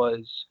Bulwer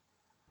was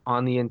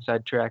on the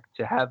inside track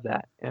to have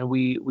that. And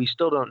we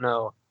still don't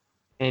know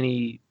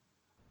any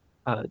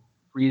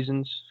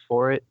reasons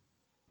for it.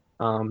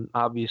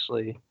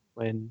 Obviously,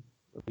 when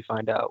we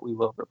find out, we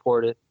will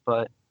report it.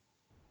 But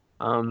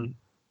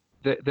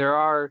there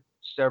are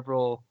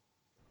several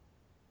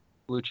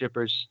blue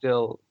chippers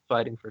still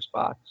fighting for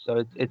spots.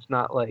 So it's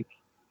not like,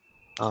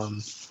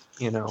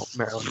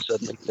 Maryland's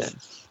suddenly thin.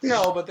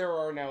 No, but there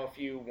are now a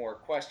few more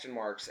question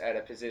marks at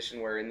a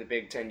position where in the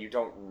Big Ten you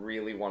don't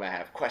really want to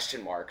have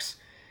question marks.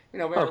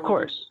 Maryland, of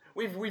course.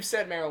 We've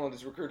said Maryland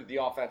has recruited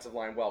the offensive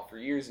line well for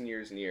years and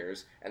years and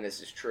years, and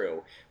this is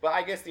true. But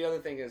I guess the other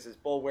thing is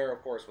Bulwer,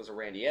 of course, was a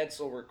Randy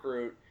Edsall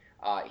recruit.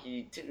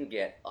 He didn't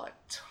get a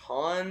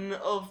ton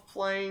of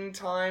playing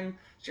time.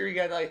 Sure, he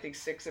got, I think,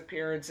 6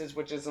 appearances,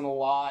 which isn't a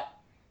lot.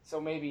 So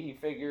maybe he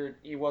figured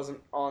he wasn't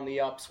on the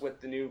ups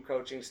with the new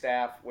coaching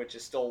staff, which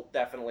is still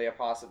definitely a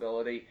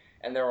possibility.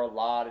 and there are a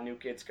lot of new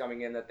kids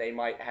coming in that they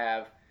might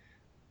have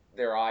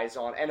their eyes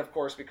on. And, of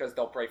course, because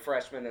they'll play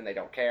freshmen and they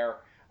don't care,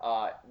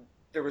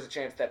 there was a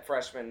chance that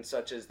freshmen,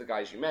 such as the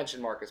guys you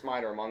mentioned, Marcus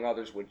Minor, among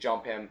others, would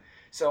jump him.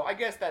 So I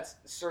guess that's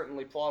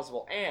certainly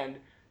plausible. And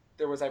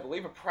there was, I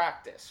believe, a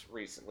practice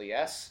recently,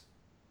 yes?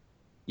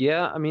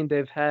 Yeah, I mean,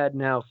 they've had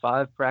now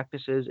 5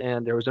 practices,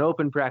 and there was an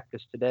open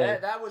practice today.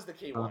 That was the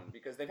key one,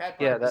 because they've had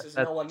practices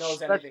and no one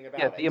knows anything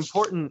about it.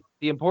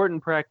 The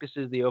important practice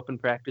is the open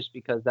practice,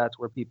 because that's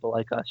where people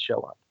like us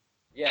show up.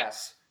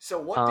 Yes. So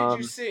what did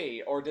you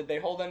see, or did they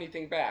hold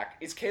anything back?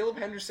 Is Caleb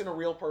Henderson a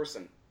real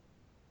person?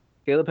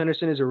 Caleb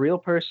Henderson is a real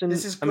person.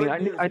 This is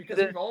good news, because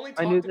we've only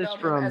talked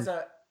about him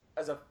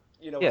as a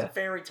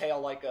fairy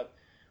tale, like a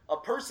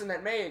person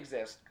that may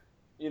exist.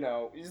 He's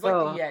like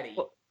the Yeti.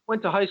 Well,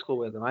 went to high school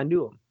with him. I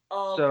knew him.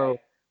 Oh, okay. So,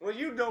 well,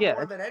 you know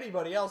more than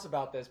anybody else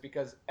about this,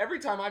 because every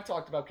time I've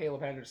talked about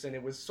Caleb Henderson,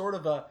 it was sort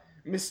of a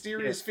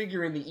mysterious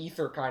figure in the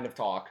ether kind of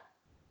talk.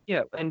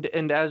 Yeah,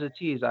 and as a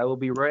tease, I will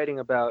be writing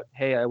about,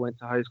 hey, I went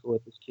to high school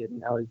with this kid,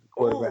 and now he's the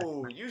quarterback.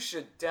 Ooh, you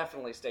should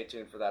definitely stay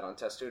tuned for that on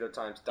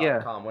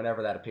testudotimes.com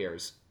whenever that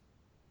appears.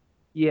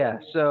 Yeah,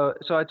 so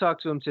I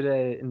talked to him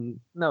today, and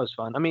that was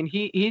fun. I mean,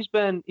 he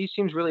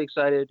seems really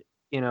excited.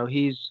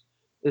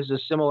 Is a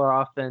similar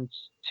offense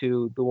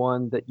to the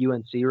one that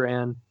UNC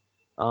ran,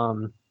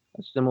 a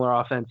similar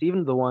offense,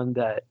 even the one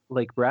that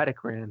Lake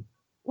Braddock ran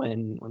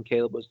when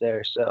Caleb was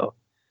there. So,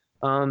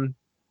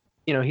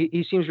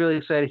 he seems really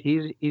excited.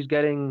 He's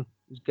getting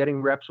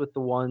reps with the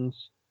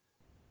ones.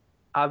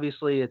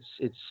 Obviously,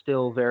 it's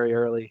still very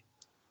early,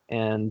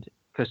 and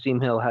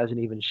Kasim Hill hasn't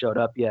even showed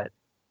up yet.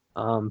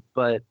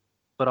 But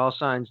all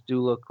signs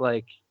do look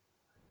like,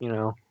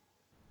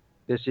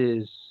 this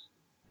is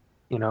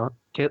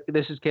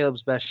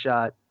Caleb's best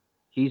shot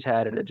he's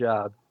had at a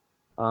job.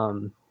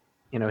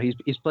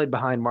 He's played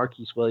behind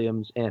Marquise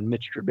Williams and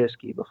Mitch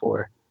Trubisky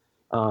before.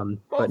 Both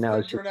but now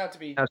of them turned out to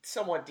be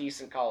somewhat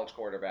decent college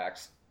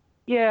quarterbacks.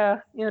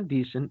 Yeah,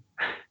 decent.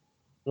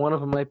 One of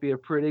them might be a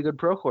pretty good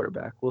pro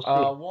quarterback. We'll see.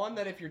 One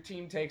that if your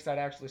team takes, I'd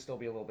actually still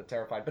be a little bit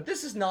terrified. But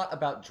this is not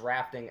about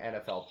drafting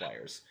NFL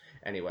players.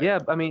 Anyway. Yeah,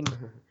 I mean,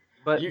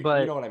 but you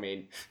know what I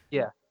mean.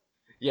 Yeah.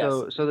 Yes.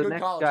 So the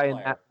next guy in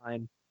that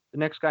line. The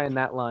next guy in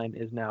that line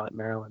is now at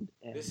Maryland.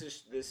 And this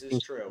is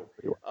true.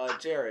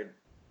 Jared,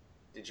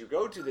 did you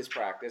go to this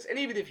practice? And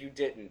even if you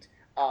didn't,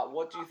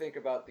 what do you think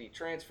about the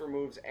transfer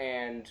moves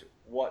and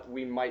what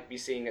we might be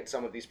seeing at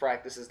some of these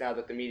practices now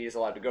that the media is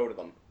allowed to go to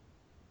them?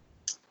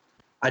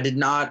 I did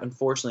not.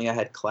 Unfortunately, I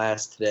had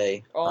class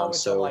today. Oh,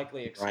 it's a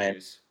likely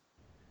excuse.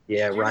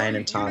 Ryan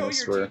and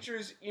Thomas were.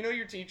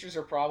 Your teachers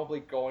are probably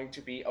going to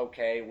be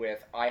okay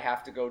with, I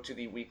have to go to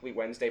the weekly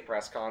Wednesday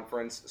press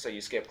conference, so you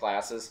skip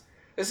classes.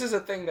 This is a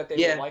thing that they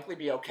will likely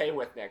be okay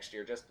with next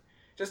year, just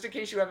in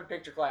case you haven't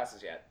picked your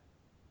classes yet.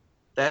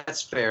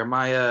 That's fair.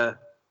 My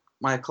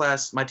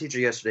teacher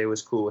yesterday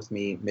was cool with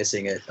me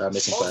missing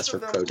class for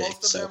pro day.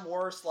 Most of them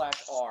were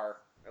 /are.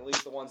 At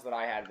least the ones that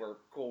I had were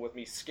cool with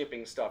me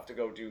skipping stuff to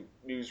go do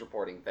news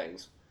reporting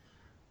things.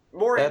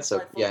 More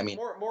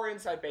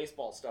inside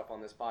baseball stuff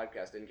on this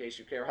podcast, in case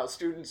you care how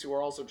students who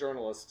are also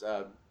journalists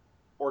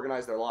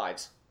organize their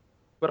lives.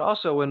 But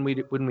also, when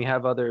we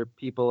have other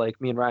people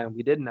like me and Ryan,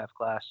 we didn't have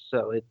class,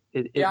 so it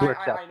works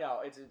out. I know.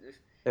 It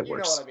you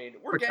works. know what I mean.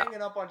 We're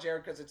ganging up on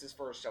Jared because it's his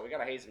first show. We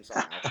gotta haze him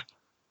somehow.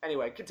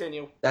 Anyway,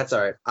 continue. That's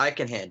all right. I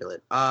can handle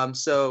it.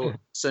 So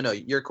no.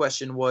 Your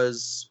question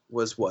was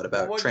what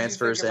about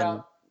transfers and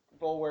about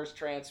Bulwer's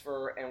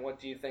transfer, and what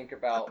do you think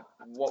about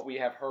what we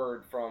have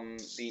heard from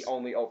the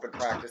only open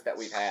practice that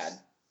we've had?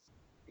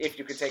 If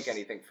you could take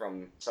anything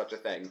from such a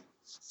thing.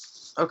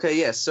 Okay.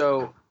 Yeah.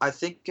 So I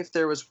think if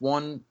there was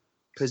one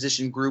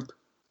position group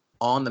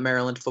on the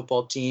Maryland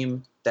football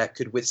team that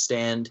could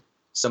withstand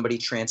somebody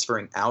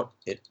transferring out,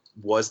 it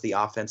was the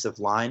offensive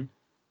line.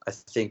 I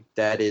think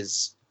that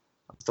is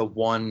the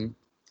one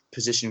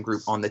position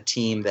group on the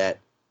team that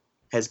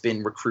has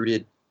been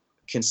recruited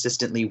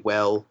consistently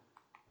well,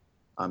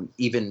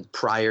 even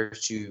prior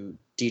to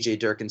DJ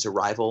Durkin's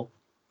arrival.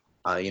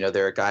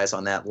 There are guys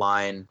on that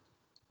line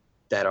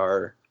that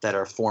are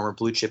former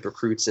blue chip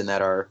recruits and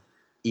that are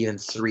even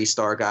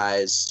 3-star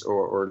guys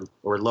or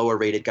lower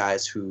rated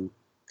guys who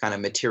kind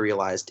of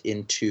materialized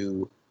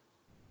into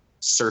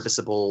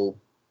serviceable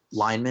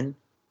linemen.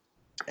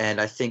 And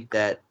I think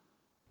that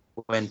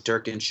when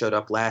Durkin showed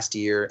up last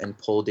year and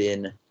pulled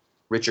in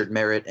Richard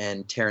Merritt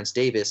and Terrence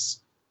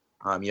Davis,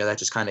 that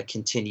just kind of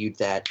continued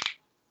that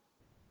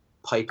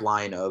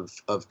pipeline of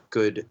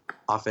good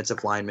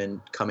offensive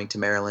linemen coming to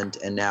Maryland.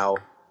 And now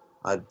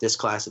this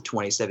class of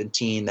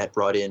 2017 that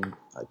brought in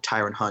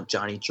Tyron Hunt,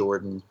 Johnny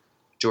Jordan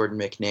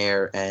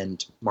McNair,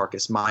 and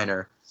Marcus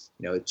Minor,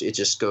 it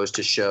just goes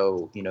to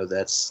show,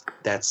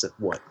 that's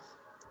what,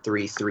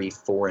 3,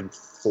 4, and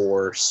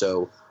 4.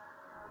 So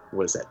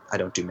what is that? I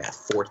don't do math.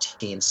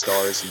 14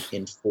 stars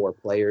in 4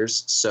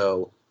 players.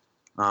 So,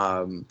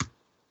 that's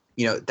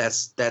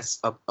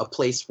a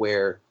place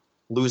where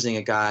losing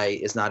a guy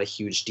is not a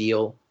huge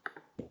deal.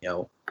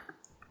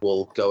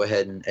 We'll go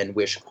ahead and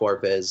wish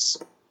Corpez,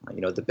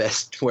 the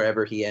best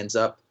wherever he ends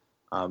up.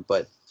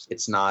 but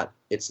it's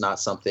not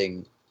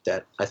something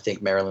that I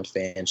think Maryland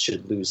fans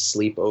should lose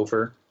sleep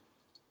over.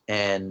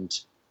 And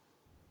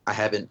I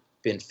haven't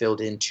been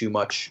filled in too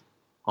much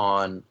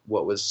on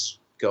what was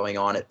going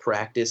on at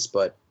practice,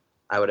 but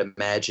I would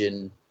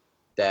imagine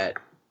that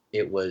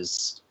it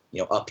was,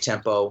 up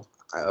tempo.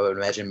 I would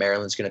imagine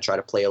Maryland's going to try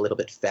to play a little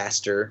bit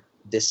faster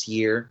this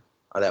year.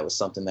 That was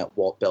something that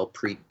Walt Bell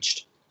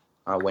preached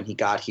when he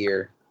got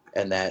here,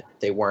 and that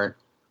they weren't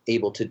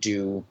able to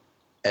do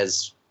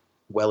as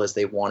well as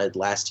they wanted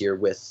last year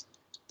with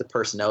the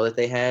personnel that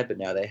they had, but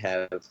now they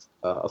have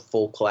a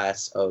full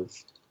class of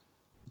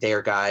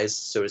their guys,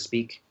 so to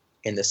speak,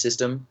 in the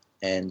system,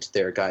 and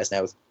their guys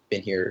now have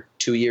been here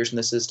 2 years in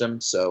the system,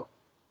 so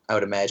I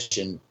would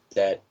imagine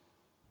that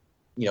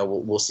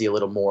we'll see a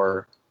little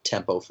more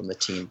tempo from the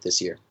team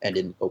this year and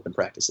in open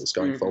practices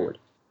going forward.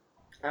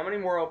 How many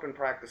more open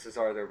practices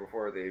are there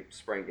before the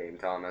spring game,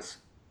 Thomas?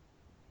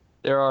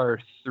 There are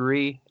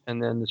 3,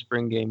 and then the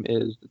spring game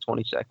is the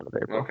 22nd of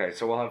April. Okay,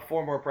 so we'll have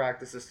 4 more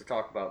practices to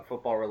talk about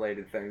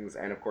football-related things,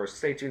 and of course,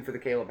 stay tuned for the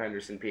Caleb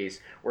Henderson piece,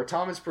 where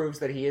Thomas proves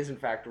that he is in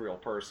fact a real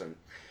person.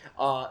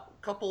 A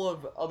couple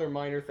of other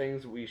minor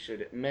things we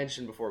should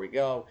mention before we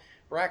go.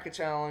 Bracket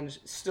challenge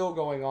still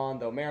going on,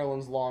 though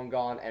Maryland's long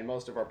gone, and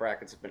most of our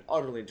brackets have been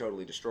utterly and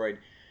totally destroyed.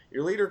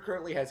 Your leader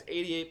currently has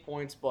 88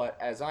 points, but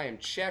as I am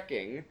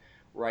checking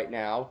right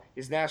now,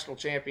 his national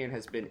champion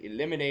has been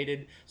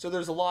eliminated, so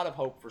there's a lot of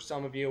hope for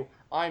some of you.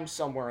 I'm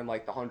somewhere in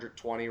like the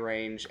 120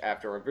 range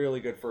after a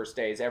really good first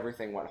days.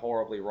 Everything went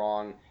horribly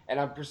wrong, and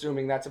I'm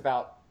presuming that's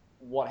about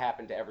what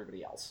happened to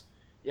everybody else.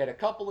 You had a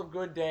couple of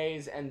good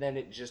days, and then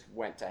it just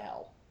went to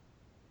hell.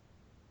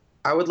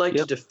 I would like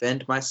to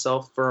defend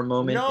myself for a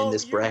moment in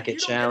this bracket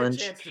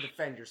challenge. You don't get a chance to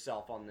defend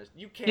yourself on this.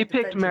 You can't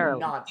defend your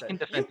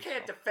nonsense. You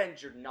can't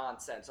defend your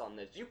nonsense on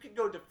this. You can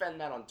go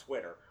defend that on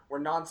Twitter, where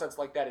nonsense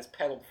like that is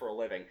peddled for a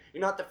living. You're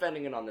not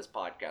defending it on this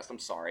podcast. I'm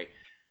sorry.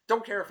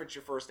 Don't care if it's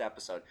your first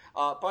episode.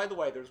 By the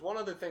way, there's one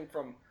other thing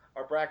from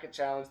our bracket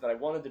challenge that I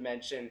wanted to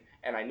mention,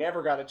 and I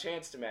never got a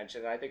chance to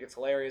mention, and I think it's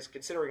hilarious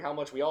considering how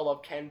much we all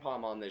love Ken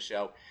Pom on this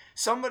show.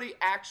 Somebody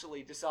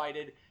actually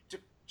decided to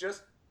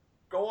just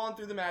go on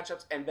through the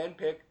matchups and then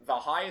pick the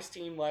highest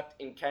team left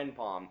in Ken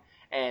Pom.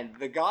 And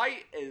the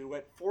guy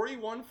went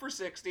 41 for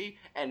 60,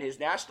 and his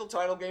national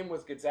title game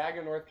was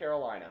Gonzaga, North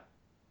Carolina.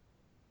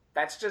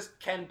 That's just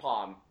Ken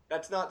Pom.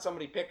 That's not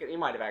somebody picking. He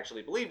might have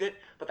actually believed it,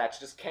 but that's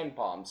just Ken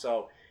Pom.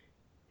 So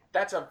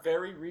that's a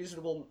very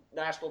reasonable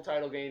national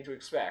title game to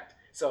expect.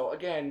 So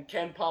again,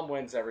 Ken Pom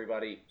wins,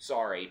 everybody.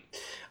 Sorry.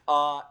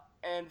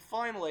 And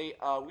finally,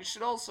 we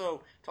should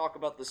also talk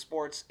about the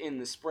sports in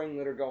the spring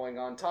that are going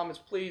on. Thomas,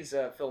 please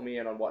fill me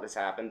in on what has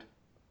happened.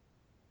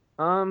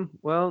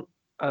 Well,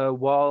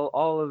 while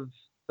all of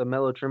the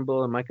Melo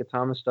Trimble and Micah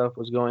Thomas stuff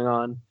was going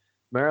on,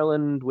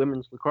 Maryland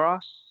women's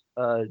lacrosse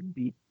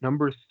beat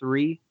number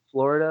 3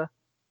 Florida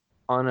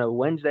on a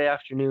Wednesday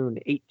afternoon,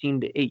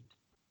 18-8.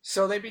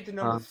 So they beat the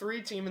number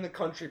 3 team in the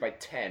country by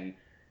 10.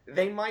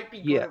 They might be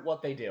good at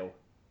what they do.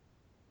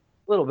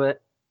 A little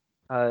bit.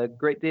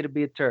 Great day to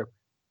be a Terp.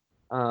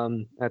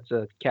 That's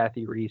a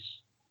Kathy Reese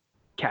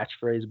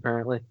catchphrase,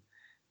 apparently.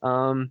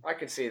 I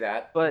could see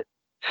that. But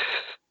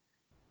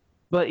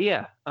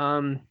yeah,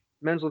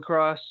 men's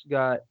lacrosse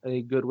got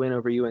a good win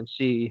over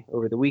UNC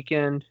over the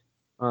weekend.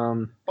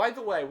 By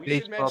the way, we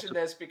should mention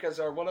this because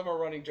one of our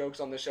running jokes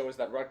on the show is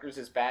that Rutgers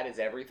is bad as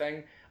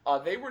everything.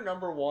 They were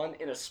number 1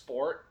 in a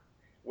sport,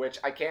 which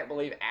I can't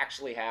believe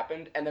actually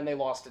happened, and then they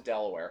lost to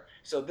Delaware.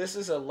 So this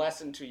is a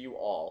lesson to you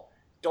all.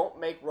 Don't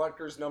make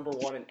Rutgers number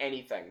 1 in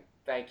anything.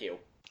 Thank you.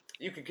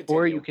 You can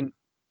continue.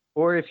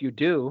 Or if you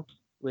do,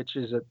 which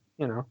is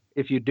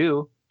if you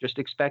do, just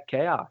expect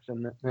chaos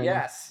and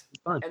yes,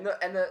 fun. and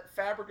the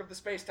fabric of the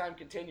space-time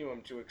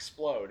continuum to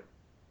explode.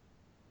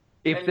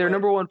 If they're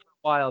number 1 for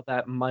a while,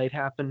 that might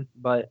happen,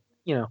 but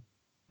maybe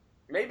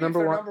if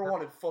they're number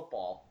 1 in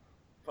football.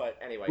 But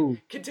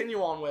anyway,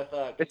 continue on with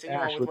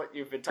what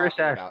you've been talking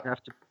about.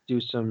 Have to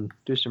do some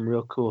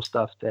real cool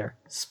stuff there.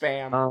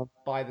 Spam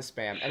by the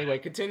spam. Anyway,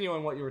 continue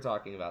on what you were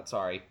talking about.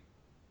 Sorry.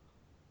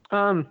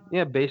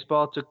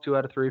 Baseball took 2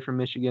 out of 3 from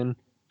Michigan.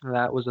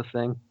 That was a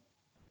thing.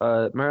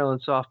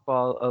 Maryland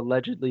softball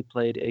allegedly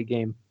played a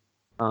game.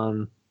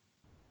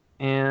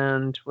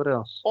 And what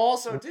else?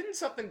 Also, didn't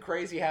something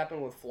crazy happen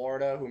with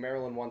Florida, who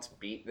Maryland once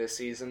beat this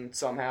season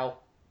somehow?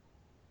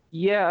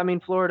 Yeah, I mean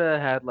Florida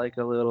had like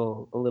a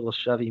little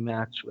shovey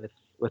match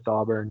with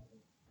Auburn,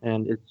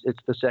 and it's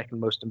the second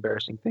most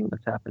embarrassing thing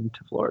that's happened to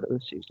Florida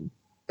this season.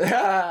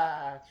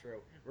 True.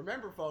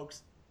 Remember,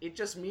 folks, it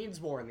just means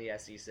more in the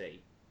SEC.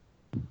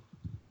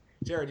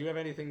 Jared, do you have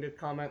anything to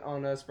comment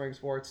on spring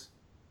sports?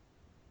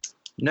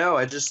 No,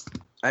 I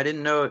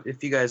didn't know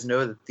if you guys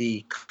know that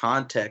the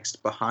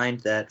context behind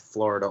that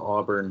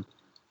Florida-Auburn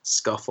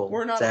scuffle.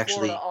 We're not a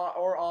Florida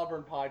or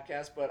Auburn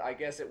podcast, but I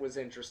guess it was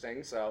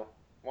interesting, so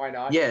why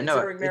not? Yeah, no,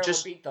 Maryland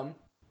beat them.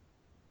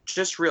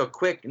 Just real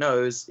quick,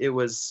 no, it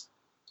was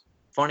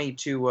funny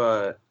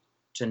to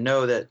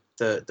know that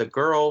the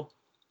girl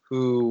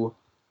who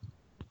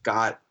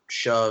got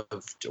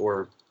shoved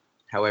or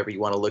however you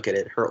want to look at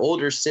it. Her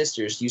older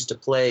sisters used to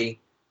play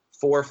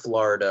for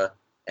Florida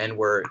and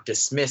were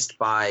dismissed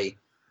by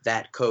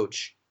that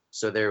coach.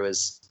 So there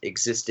was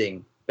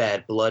existing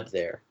bad blood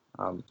there.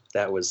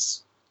 That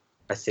was,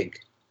 I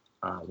think,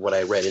 what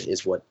I read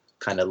is what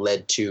kind of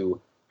led to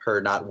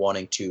her not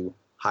wanting to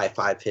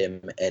high-five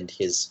him and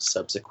his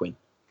subsequent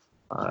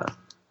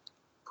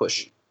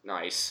push.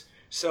 Nice.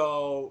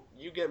 So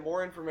you get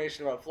more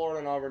information about Florida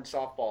and Auburn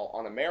softball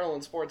on a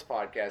Maryland sports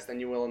podcast than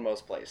you will in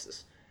most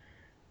places.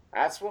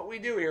 That's what we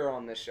do here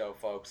on this show,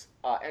 folks.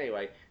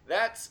 Anyway,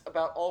 that's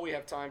about all we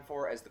have time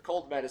for as the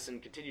cold medicine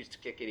continues to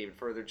kick in even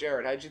further.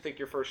 Jared, how did you think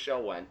your first show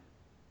went?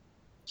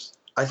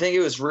 I think it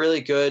was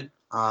really good.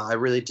 I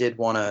really did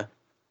want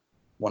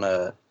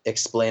to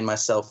explain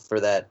myself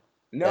for that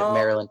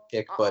Maryland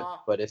pick,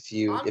 but if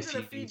you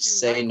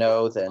say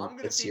no, then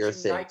it's your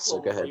thing. So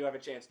go ahead. You have a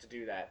chance to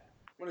do that.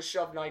 I'm going to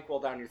shove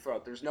NyQuil down your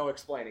throat. There's no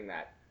explaining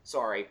that.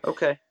 Sorry.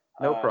 Okay,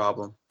 no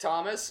problem.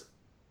 Thomas,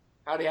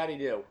 how'd he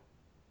do?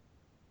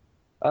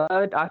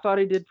 I thought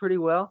he did pretty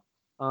well.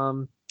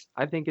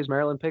 I think his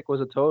Maryland pick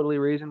was a totally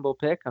reasonable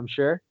pick, I'm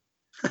sure.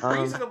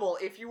 Reasonable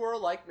if you were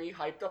like me,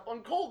 hyped up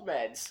on cold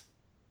meds.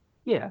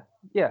 Yeah.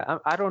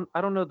 I don't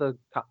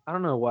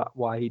know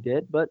why he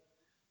did, but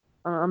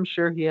I'm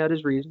sure he had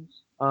his reasons.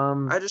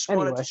 I just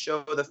wanted to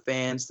show the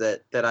fans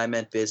that I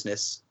meant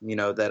business. You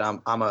know, that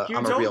I'm a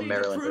real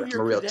Marylander. I'm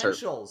a real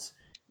Terp.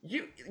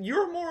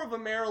 You're more of a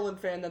Maryland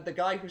fan than the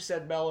guy who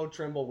said Melo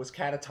Trimble was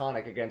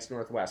catatonic against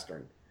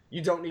Northwestern.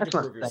 You don't need to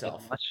prove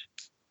yourself.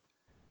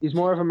 He's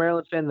more of a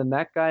Maryland fan than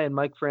that guy and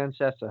Mike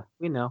Francesa.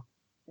 We know.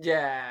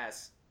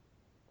 Yes.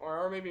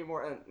 Or maybe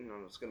more. I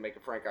was going to make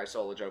a Frank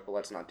Isola joke, but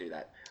let's not do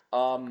that.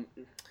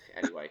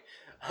 Anyway,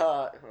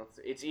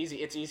 it's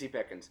easy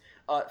pickings.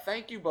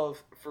 Thank you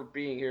both for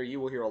being here.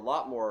 You will hear a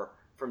lot more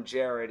from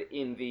Jared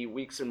in the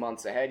weeks and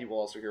months ahead. You will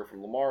also hear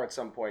from Lamar at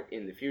some point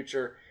in the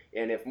future.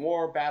 And if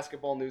more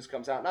basketball news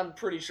comes out, and I'm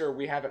pretty sure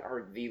we haven't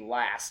heard the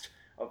last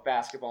of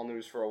basketball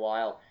news for a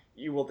while,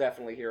 you will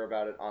definitely hear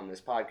about it on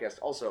this podcast.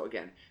 Also,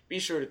 again, be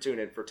sure to tune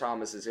in for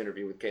Thomas's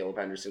interview with Caleb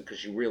Henderson,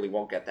 because you really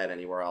won't get that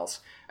anywhere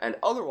else. And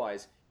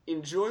otherwise,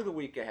 enjoy the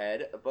week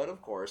ahead, but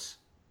of course,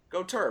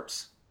 go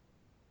Terps.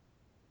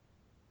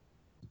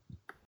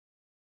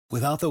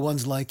 Without the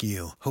ones like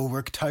you, who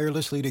work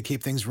tirelessly to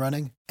keep things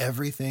running,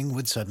 everything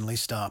would suddenly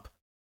stop.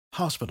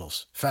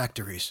 Hospitals,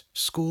 factories,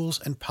 schools,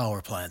 and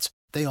power plants,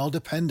 they all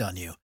depend on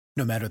you.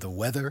 No matter the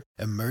weather,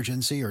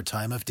 emergency, or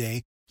time of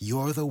day,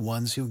 you're the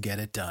ones who get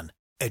it done.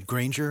 At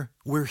Grainger,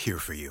 we're here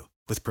for you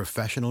with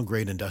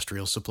professional-grade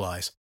industrial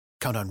supplies.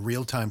 Count on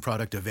real-time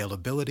product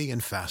availability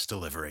and fast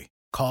delivery.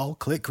 Call,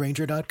 click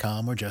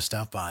Grainger.com, or just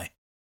stop by.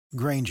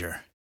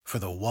 Grainger, for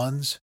the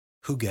ones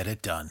who get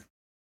it done.